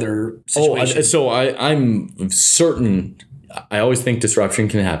a whole other situation. I'm certain, I always think disruption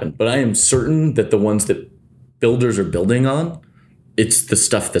can happen, but I am certain that the ones that builders are building on, it's the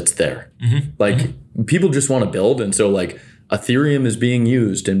stuff that's there. People just want to build. And so like Ethereum is being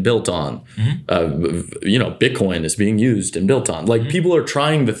used and built on, Bitcoin is being used and built on. Like people are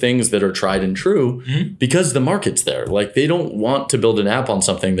trying the things that are tried and true because the market's there. Like they don't want to build an app on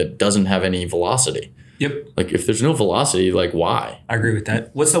something that doesn't have any velocity. Yep. Like if there's no velocity, like why? I agree with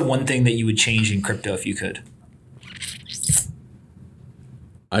that. What's the one thing that you would change in crypto if you could?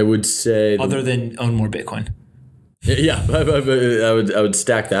 I would say other than own more Bitcoin. Yeah, I would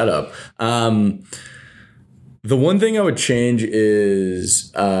stack that up. The one thing I would change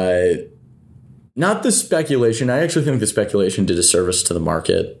is not the speculation. I actually think the speculation did a service to the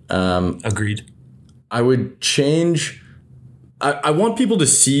market. Agreed. I would change. I want people to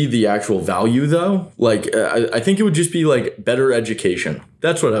see the actual value, though. Like, I think it would just be like better education.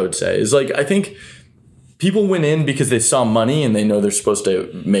 That's what I would say. Is like I think people went in because they saw money and they know they're supposed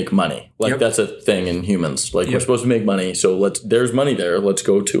to make money. Like that's a thing in humans. Like we're supposed to make money. So there's money there. Let's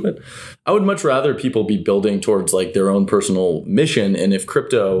go to it. I would much rather people be building towards like their own personal mission. And if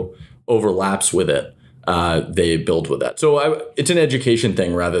crypto overlaps with it, they build with that. So it's an education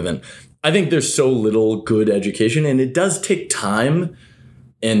thing rather than, I think there's so little good education and it does take time,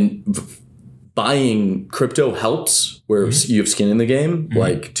 and buying crypto helps where you have skin in the game,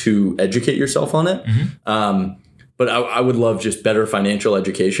 like to educate yourself on it. But I would love just better financial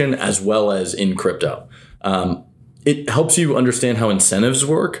education as well as in crypto. It helps you understand how incentives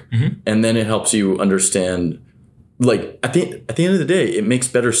work. And then it helps you understand, like at the end of the day, it makes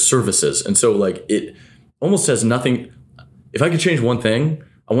better services. And so like it almost has nothing. If I could change one thing,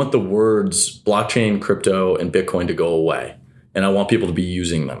 I want the words blockchain, crypto, and Bitcoin to go away. And I want people to be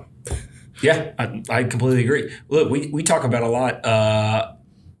using them. Yeah, I completely agree. Look, we talk about a lot.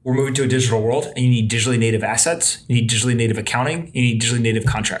 We're moving to a digital world, and you need digitally native assets. You need digitally native accounting. You need digitally native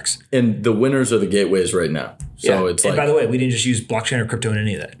contracts. And the winners are the gateways right now. So it's and by the way, we didn't just use blockchain or crypto in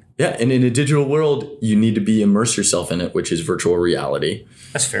any of that. Yeah, and in a digital world, you need to immerse yourself in it, which is virtual reality.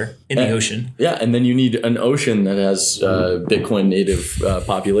 That's fair. In the ocean. Yeah, and then you need an ocean that has Bitcoin native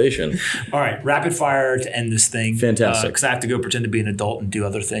population. All right, rapid fire to end this thing. Fantastic. Because I have to go pretend to be an adult and do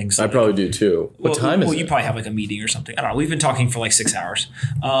other things. I probably do too. What time is it? Well, you probably have like a meeting or something. I don't know. We've been talking for like 6 hours.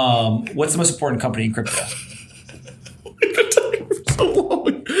 What's the most important company in crypto? We've been talking for so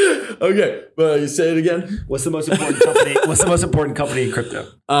long. Okay, but you say it again. What's the most important company? What's the most important company in crypto?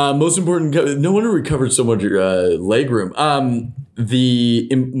 Most important. No wonder we covered so much legroom. The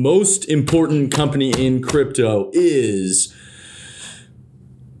most important company in crypto is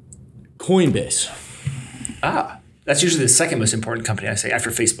Coinbase. That's usually the second most important company I say after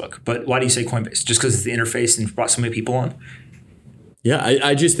Facebook. But why do you say Coinbase? Just because it's the interface and brought so many people on? Yeah,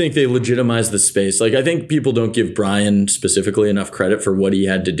 I just think they legitimize the space. Like, I think people don't give Brian specifically enough credit for what he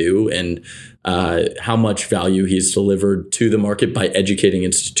had to do and how much value he's delivered to the market by educating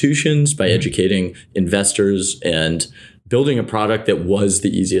institutions, by educating investors, and building a product that was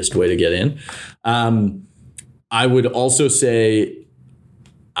the easiest way to get in. I would also say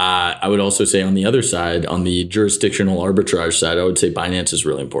on the other side, on the jurisdictional arbitrage side, I would say Binance is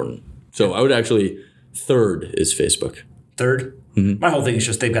really important. So I would actually, third is Facebook. Third? My whole thing is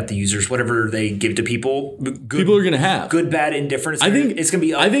just they've got the users, whatever they give to people. People are going to have good, bad, indifferent. I think it's going to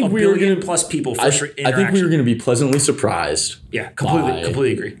be a billion plus people. I think we were going to be pleasantly surprised. Yeah,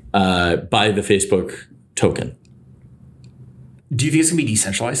 completely agree. By the Facebook token. Do you think it's going to be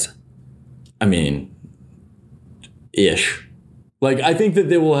decentralized? I mean, ish. Like, I think that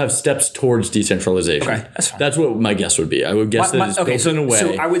they will have steps towards decentralization. Okay, that's fine. That's what my guess would be. I would guess that it's built in a way.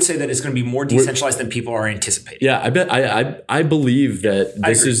 So I would say that it's going to be more decentralized than people are anticipating. Yeah, I believe that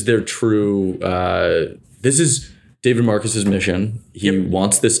this is their true. This is David Marcus's mission. He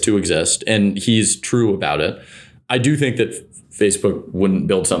wants this to exist, and he's true about it. I do think that Facebook wouldn't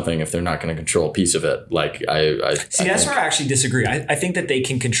build something if they're not going to control a piece of it. Like that's where I actually disagree. I think that they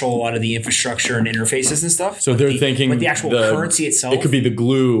can control a lot of the infrastructure and interfaces and stuff. So they're thinking the actual currency itself. It could be the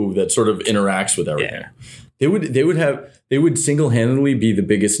glue that sort of interacts with everything. They would single-handedly be the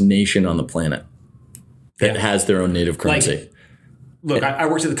biggest nation on the planet that has their own native currency. Look, I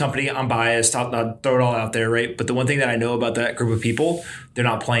worked at the company. I'm biased. I'll throw it all out there, right? But the one thing that I know about that group of people, they're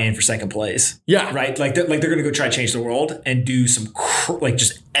not playing for second place. Yeah. Right? Like they're going to go try to change the world and do some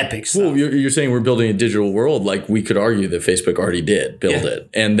just epic stuff. Well, you're saying we're building a digital world. Like we could argue that Facebook already did build it,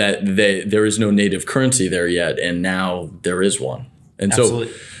 and that there is no native currency there yet, and now there is one. And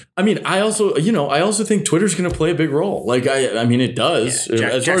Absolutely. so, I mean, I also think Twitter's going to play a big role. Like, I mean, it does.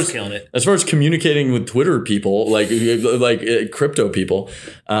 Yeah, Jack's killing it. As far as communicating with Twitter people, like crypto people,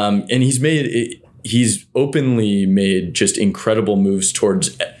 and he's openly made just incredible moves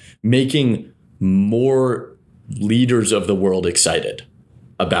towards making more leaders of the world excited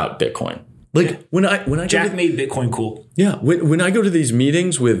about Bitcoin. Like when I Jack made Bitcoin cool. Yeah, when I go to these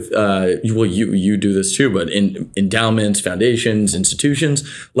meetings with you do this too, but in endowments, foundations, institutions,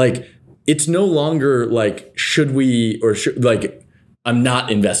 like it's no longer like I'm not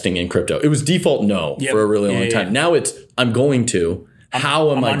investing in crypto. It was default no for a really long time. Now it's I'm going to.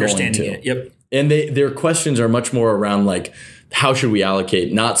 How am I going to? It. Yep. And their questions are much more around like how should we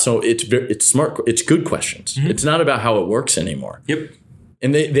allocate? Not so it's smart. It's good questions. Mm-hmm. It's not about how it works anymore. Yep.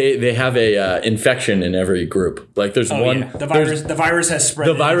 And they have a infection in every group. Like there's one. Yeah. The virus has spread.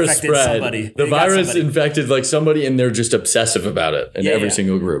 The virus spread. Somebody. The virus infected like somebody, and they're just obsessive about it in every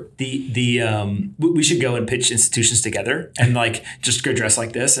single group. We should go and pitch institutions together and like just go dress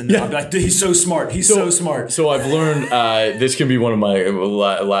like this, and I'll be like, he's so smart. He's so smart. So I've learned this can be one of my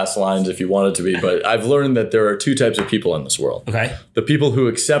last lines if you want it to be, but I've learned that there are two types of people in this world. Okay. The people who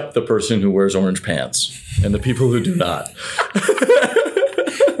accept the person who wears orange pants, and the people who do not.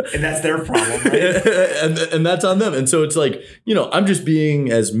 And that's their problem, right? and that's on them. And so it's like, I'm just being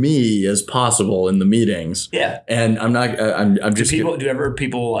as me as possible in the meetings. Yeah. And I'm not, I'm just. Do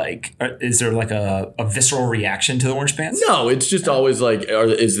people like, is there like a visceral reaction to the orange pants? No, it's just always like,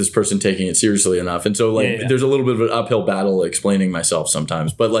 is this person taking it seriously enough? And so like, there's a little bit of an uphill battle explaining myself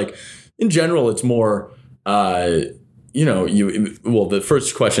sometimes. But like, in general, it's more, the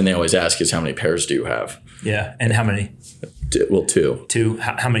first question they always ask is how many pairs do you have? Yeah. And how many? Well, two.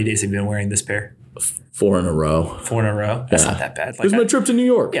 How many days have you been wearing this pair? 4 in a row. 4 in a row? That's not that bad. Like, it was my trip to New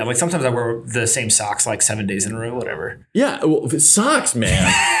York. Yeah, like sometimes I wear the same socks like 7 days in a row, whatever. Yeah, well, socks,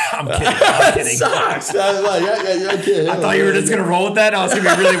 man. I'm kidding. Socks. I thought you were just going to roll with that. I was going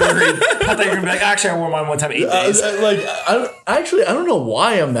to be really worried. I thought you were going to be like, actually, I wore mine one time 8 days. I don't know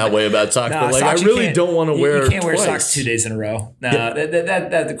why I'm that way about socks, but like I really don't want to wear. You can't twice. wear socks 2 days in a row. No,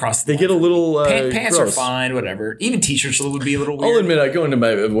 that across the They get a little pants gross. Are fine, whatever. Even t-shirts would be a little weird. I'll admit, I go into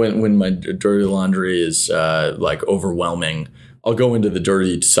my when my dirty laundry is like overwhelming. I'll go into the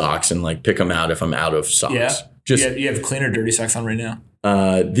dirty socks and like pick them out if I'm out of socks. Yeah. You have clean or dirty socks on right now?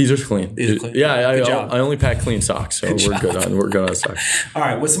 These are clean. Yeah, Good job. I only pack clean socks, so we're good on socks. All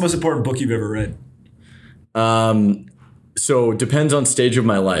right, what's the most important book you've ever read? So it depends on stage of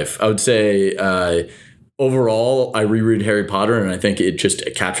my life. I would say overall, I reread Harry Potter, and I think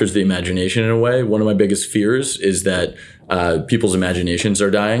it captures the imagination in a way. One of my biggest fears is that people's imaginations are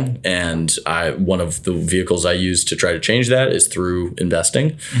dying, and one of the vehicles I use to try to change that is through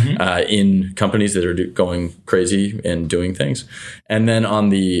investing in companies that are going crazy and doing things. And then on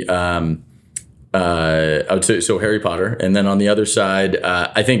the I would say so Harry Potter, and then on the other side,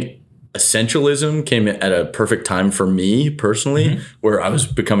 I think essentialism came at a perfect time for me personally, where I was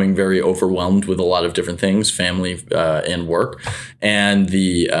becoming very overwhelmed with a lot of different things, family and work, and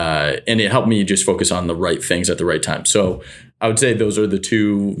it helped me just focus on the right things at the right time. So I would say those are the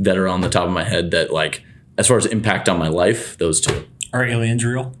two that are on the top of my head that, like, as far as impact on my life, those two. Are aliens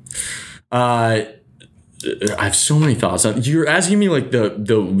real? I have so many thoughts. You're asking me like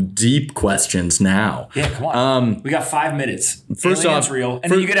the deep questions now. Yeah, come on. We got 5 minutes. First aliens off, real,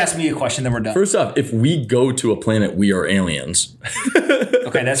 and then you could ask me a question, then we're done. First off, if we go to a planet, we are aliens.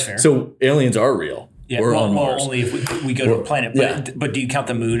 Okay, that's fair. So aliens are real. Yeah, we're on Mars. Only if we go to a planet. But do you count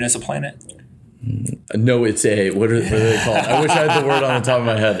the moon as a planet? No, it's a what are they called? I wish I had the word on the top of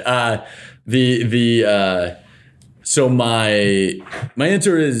my head. So my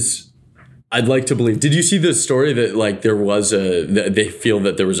answer is, I'd like to believe. Did you see the story that like there was they feel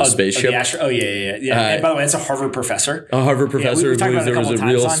that there was a spaceship? Yeah. And by the way, it's a Harvard professor. A Harvard professor believes there was a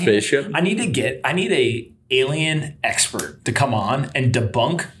real spaceship. I need alien expert to come on and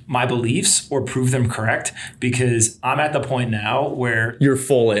debunk my beliefs or prove them correct, because I'm at the point now where you're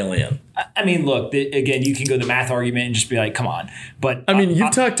full alien. I mean, look, again, you can go the math argument and just be like, come on. But I mean,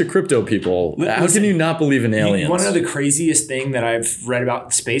 you've talked to crypto people. How can you not believe in aliens? You want to know the craziest thing that I've read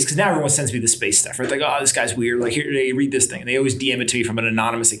about space? Because now everyone sends me the space stuff. Right? Like, oh, this guy's weird. Like, here, read this thing. And they always DM it to me from an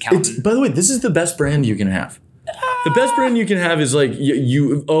anonymous account. By the way, this is the best brand you can have. The best brand you can have is like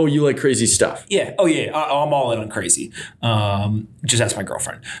you like crazy stuff. Yeah. Oh yeah. I'm all in on crazy. Just ask my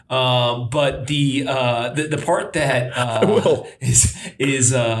girlfriend. But the part that is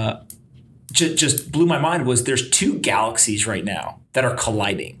just blew my mind was there's two galaxies right now that are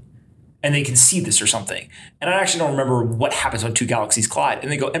colliding, and they can see this or something. And I actually don't remember what happens when two galaxies collide.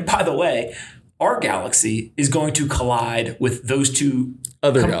 And they go, and by the way, our galaxy is going to collide with those two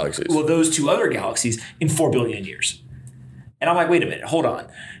other galaxies. Well, those two other galaxies in 4 billion years. And I'm like, wait a minute, hold on.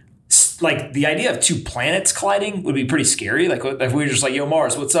 Like, the idea of two planets colliding would be pretty scary. Like, if we were just like, yo,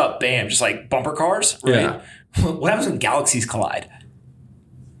 Mars, what's up? Bam, just like bumper cars, right? Yeah. What happens when galaxies collide?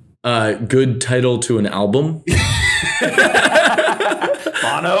 Good title to an album.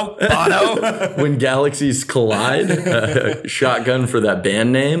 Bono. When galaxies collide. Shotgun for that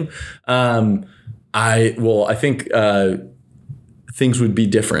band name. I think things would be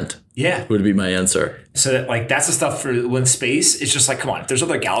different. Yeah. Would be my answer. So that's the stuff for when space. It's just like, come on, if there's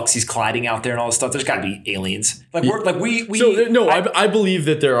other galaxies colliding out there and all this stuff, there's got to be aliens. Like, I believe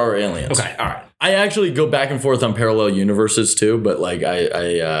that there are aliens. Okay, all right. I actually go back and forth on parallel universes too, but like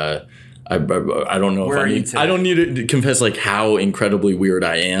I don't know I don't need to confess like how incredibly weird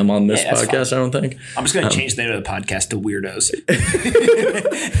I am on this podcast. Fine. I don't think I'm just going to change the name of the podcast to Weirdos.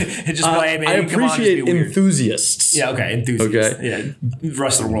 I appreciate enthusiasts. Yeah, okay, enthusiasts. Okay, yeah, the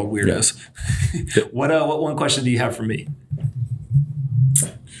rest of the world weirdos. Yeah. What one question do you have for me?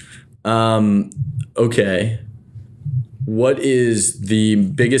 Okay. What is the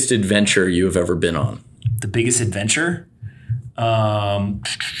biggest adventure you have ever been on? The biggest adventure? In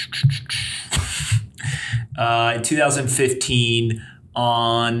 2015,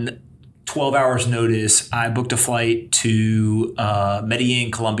 on 12 hours notice, I booked a flight to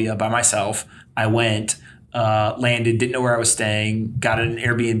Medellin, Colombia by myself. I went, landed, didn't know where I was staying, got an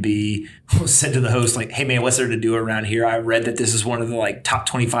Airbnb, said to the host, like, hey man, what's there to do around here? I read that this is one of the like top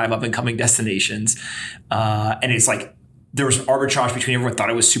 25 up and coming destinations. And it's like, there was an arbitrage between everyone thought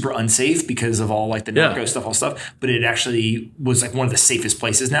it was super unsafe because of all like the narco stuff, but it actually was like one of the safest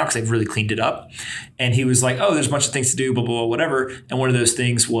places now because they've really cleaned it up. And he was like, oh, there's a bunch of things to do, blah, blah, blah, whatever. And one of those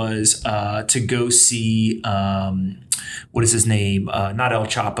things was to go see, what is his name? Not El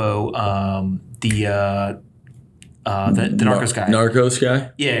Chapo, the Narcos guy. Narcos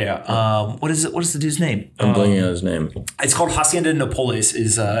guy? Yeah. What is it? What is the dude's name? I'm blanking on his name. It's called Hacienda Napoles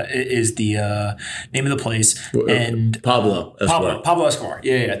is the name of the place. And Pablo Escobar. Pablo Escobar.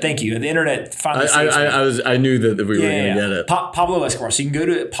 Yeah. Thank you. The internet finally I knew that we were going to get it. Pablo Escobar. So you can go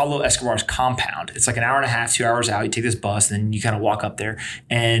to Pablo Escobar's compound. It's like an hour and a half, 2 hours out. You take this bus and then you kind of walk up there.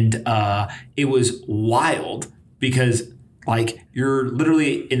 And it was wild because like you're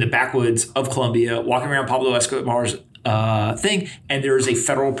literally in the backwoods of Colombia, walking around Pablo Escobar's thing, and there is a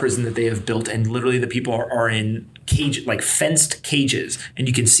federal prison that they have built, and literally the people are in cage, like fenced cages, and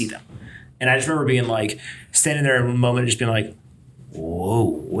you can see them. And I just remember being like, standing there in a moment, and just being like,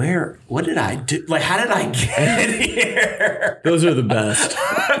 whoa, what did I do? Like, how did I get here? Those are the best.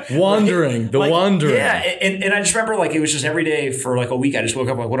 Wandering. Yeah. And I just remember like, it was just every day for like a week. I just woke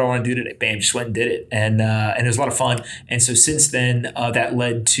up like, what do I want to do today? Bam, just went and did it. And it was a lot of fun. And so since then, that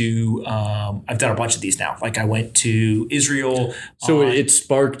led to, I've done a bunch of these now. Like I went to Israel. So it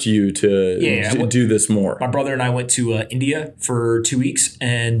sparked you to do this more. My brother and I went to India for 2 weeks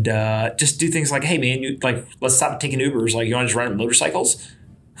and just do things like, hey man, let's stop taking Ubers. Like you want to just rent motorcycles?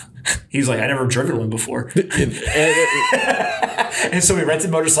 He was like, I never driven one before. And so we rented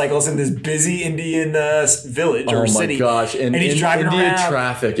motorcycles in this busy Indian village or city. Oh my gosh. And he's driving India around.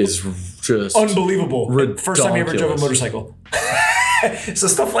 Traffic is just unbelievable. Ridiculous. First time he ever drove a motorcycle. So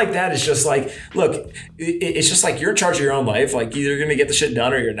stuff like that is just like, look, it's just like you're in charge of your own life. Like you're going to get the shit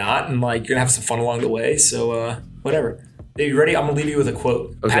done or you're not. And like you're going to have some fun along the way. So whatever. Are you ready? I'm going to leave you with a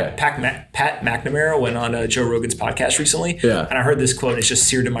quote. Okay. Pat McNamara went on Joe Rogan's podcast recently. Yeah. And I heard this quote and it's just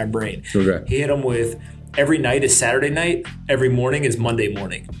seared in my brain. Okay. He hit him with, every night is Saturday night. Every morning is Monday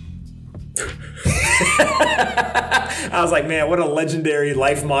morning. I was like, man, what a legendary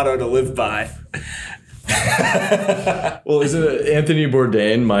life motto to live by. Well, isn't it Anthony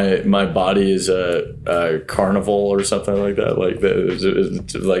Bourdain? My body is a carnival or something like that. Like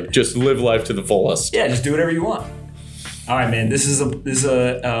just live life to the fullest. Yeah, just do whatever you want. All right, man. This is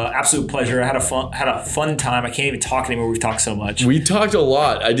a absolute pleasure. I had a fun time. I can't even talk anymore. We've talked so much. We talked a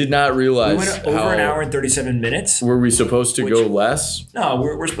lot. I did not realize. We went over an hour and 37 minutes. Were we supposed to go less? No,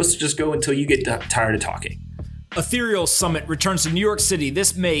 we're supposed to just go until you get tired of talking. Ethereal Summit returns to New York City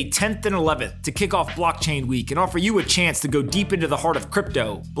this May 10th and 11th to kick off Blockchain Week and offer you a chance to go deep into the heart of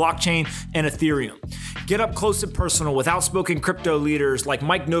crypto, blockchain, and Ethereum. Get up close and personal with outspoken crypto leaders like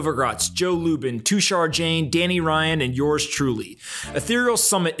Mike Novogratz, Joe Lubin, Tushar Jain, Danny Ryan, and yours truly. Ethereal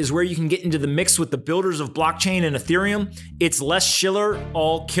Summit is where you can get into the mix with the builders of blockchain and Ethereum. It's less Schiller,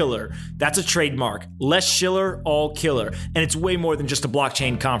 all killer. That's a trademark. Less Schiller, all killer. And it's way more than just a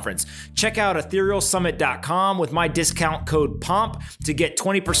blockchain conference. Check out etherealsummit.com with my discount code POMP to get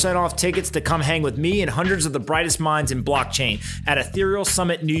 20% off tickets to come hang with me and hundreds of the brightest minds in blockchain at Ethereal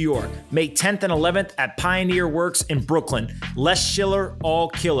Summit New York, May 10th and 11th at Pioneer Works in Brooklyn. Less Schiller, all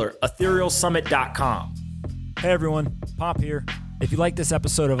killer. etherealsummit.com. Hey everyone, Pomp here. If you like this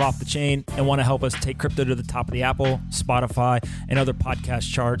episode of Off the Chain and want to help us take crypto to the top of the Apple, Spotify, and other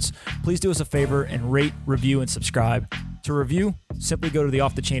podcast charts, please do us a favor and rate, review, and subscribe. To review, simply go to the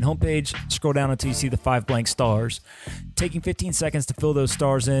Off the Chain homepage, scroll down until you see the 5 blank stars. Taking 15 seconds to fill those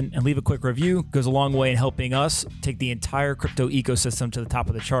stars in and leave a quick review goes a long way in helping us take the entire crypto ecosystem to the top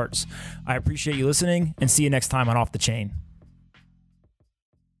of the charts. I appreciate you listening and see you next time on Off the Chain.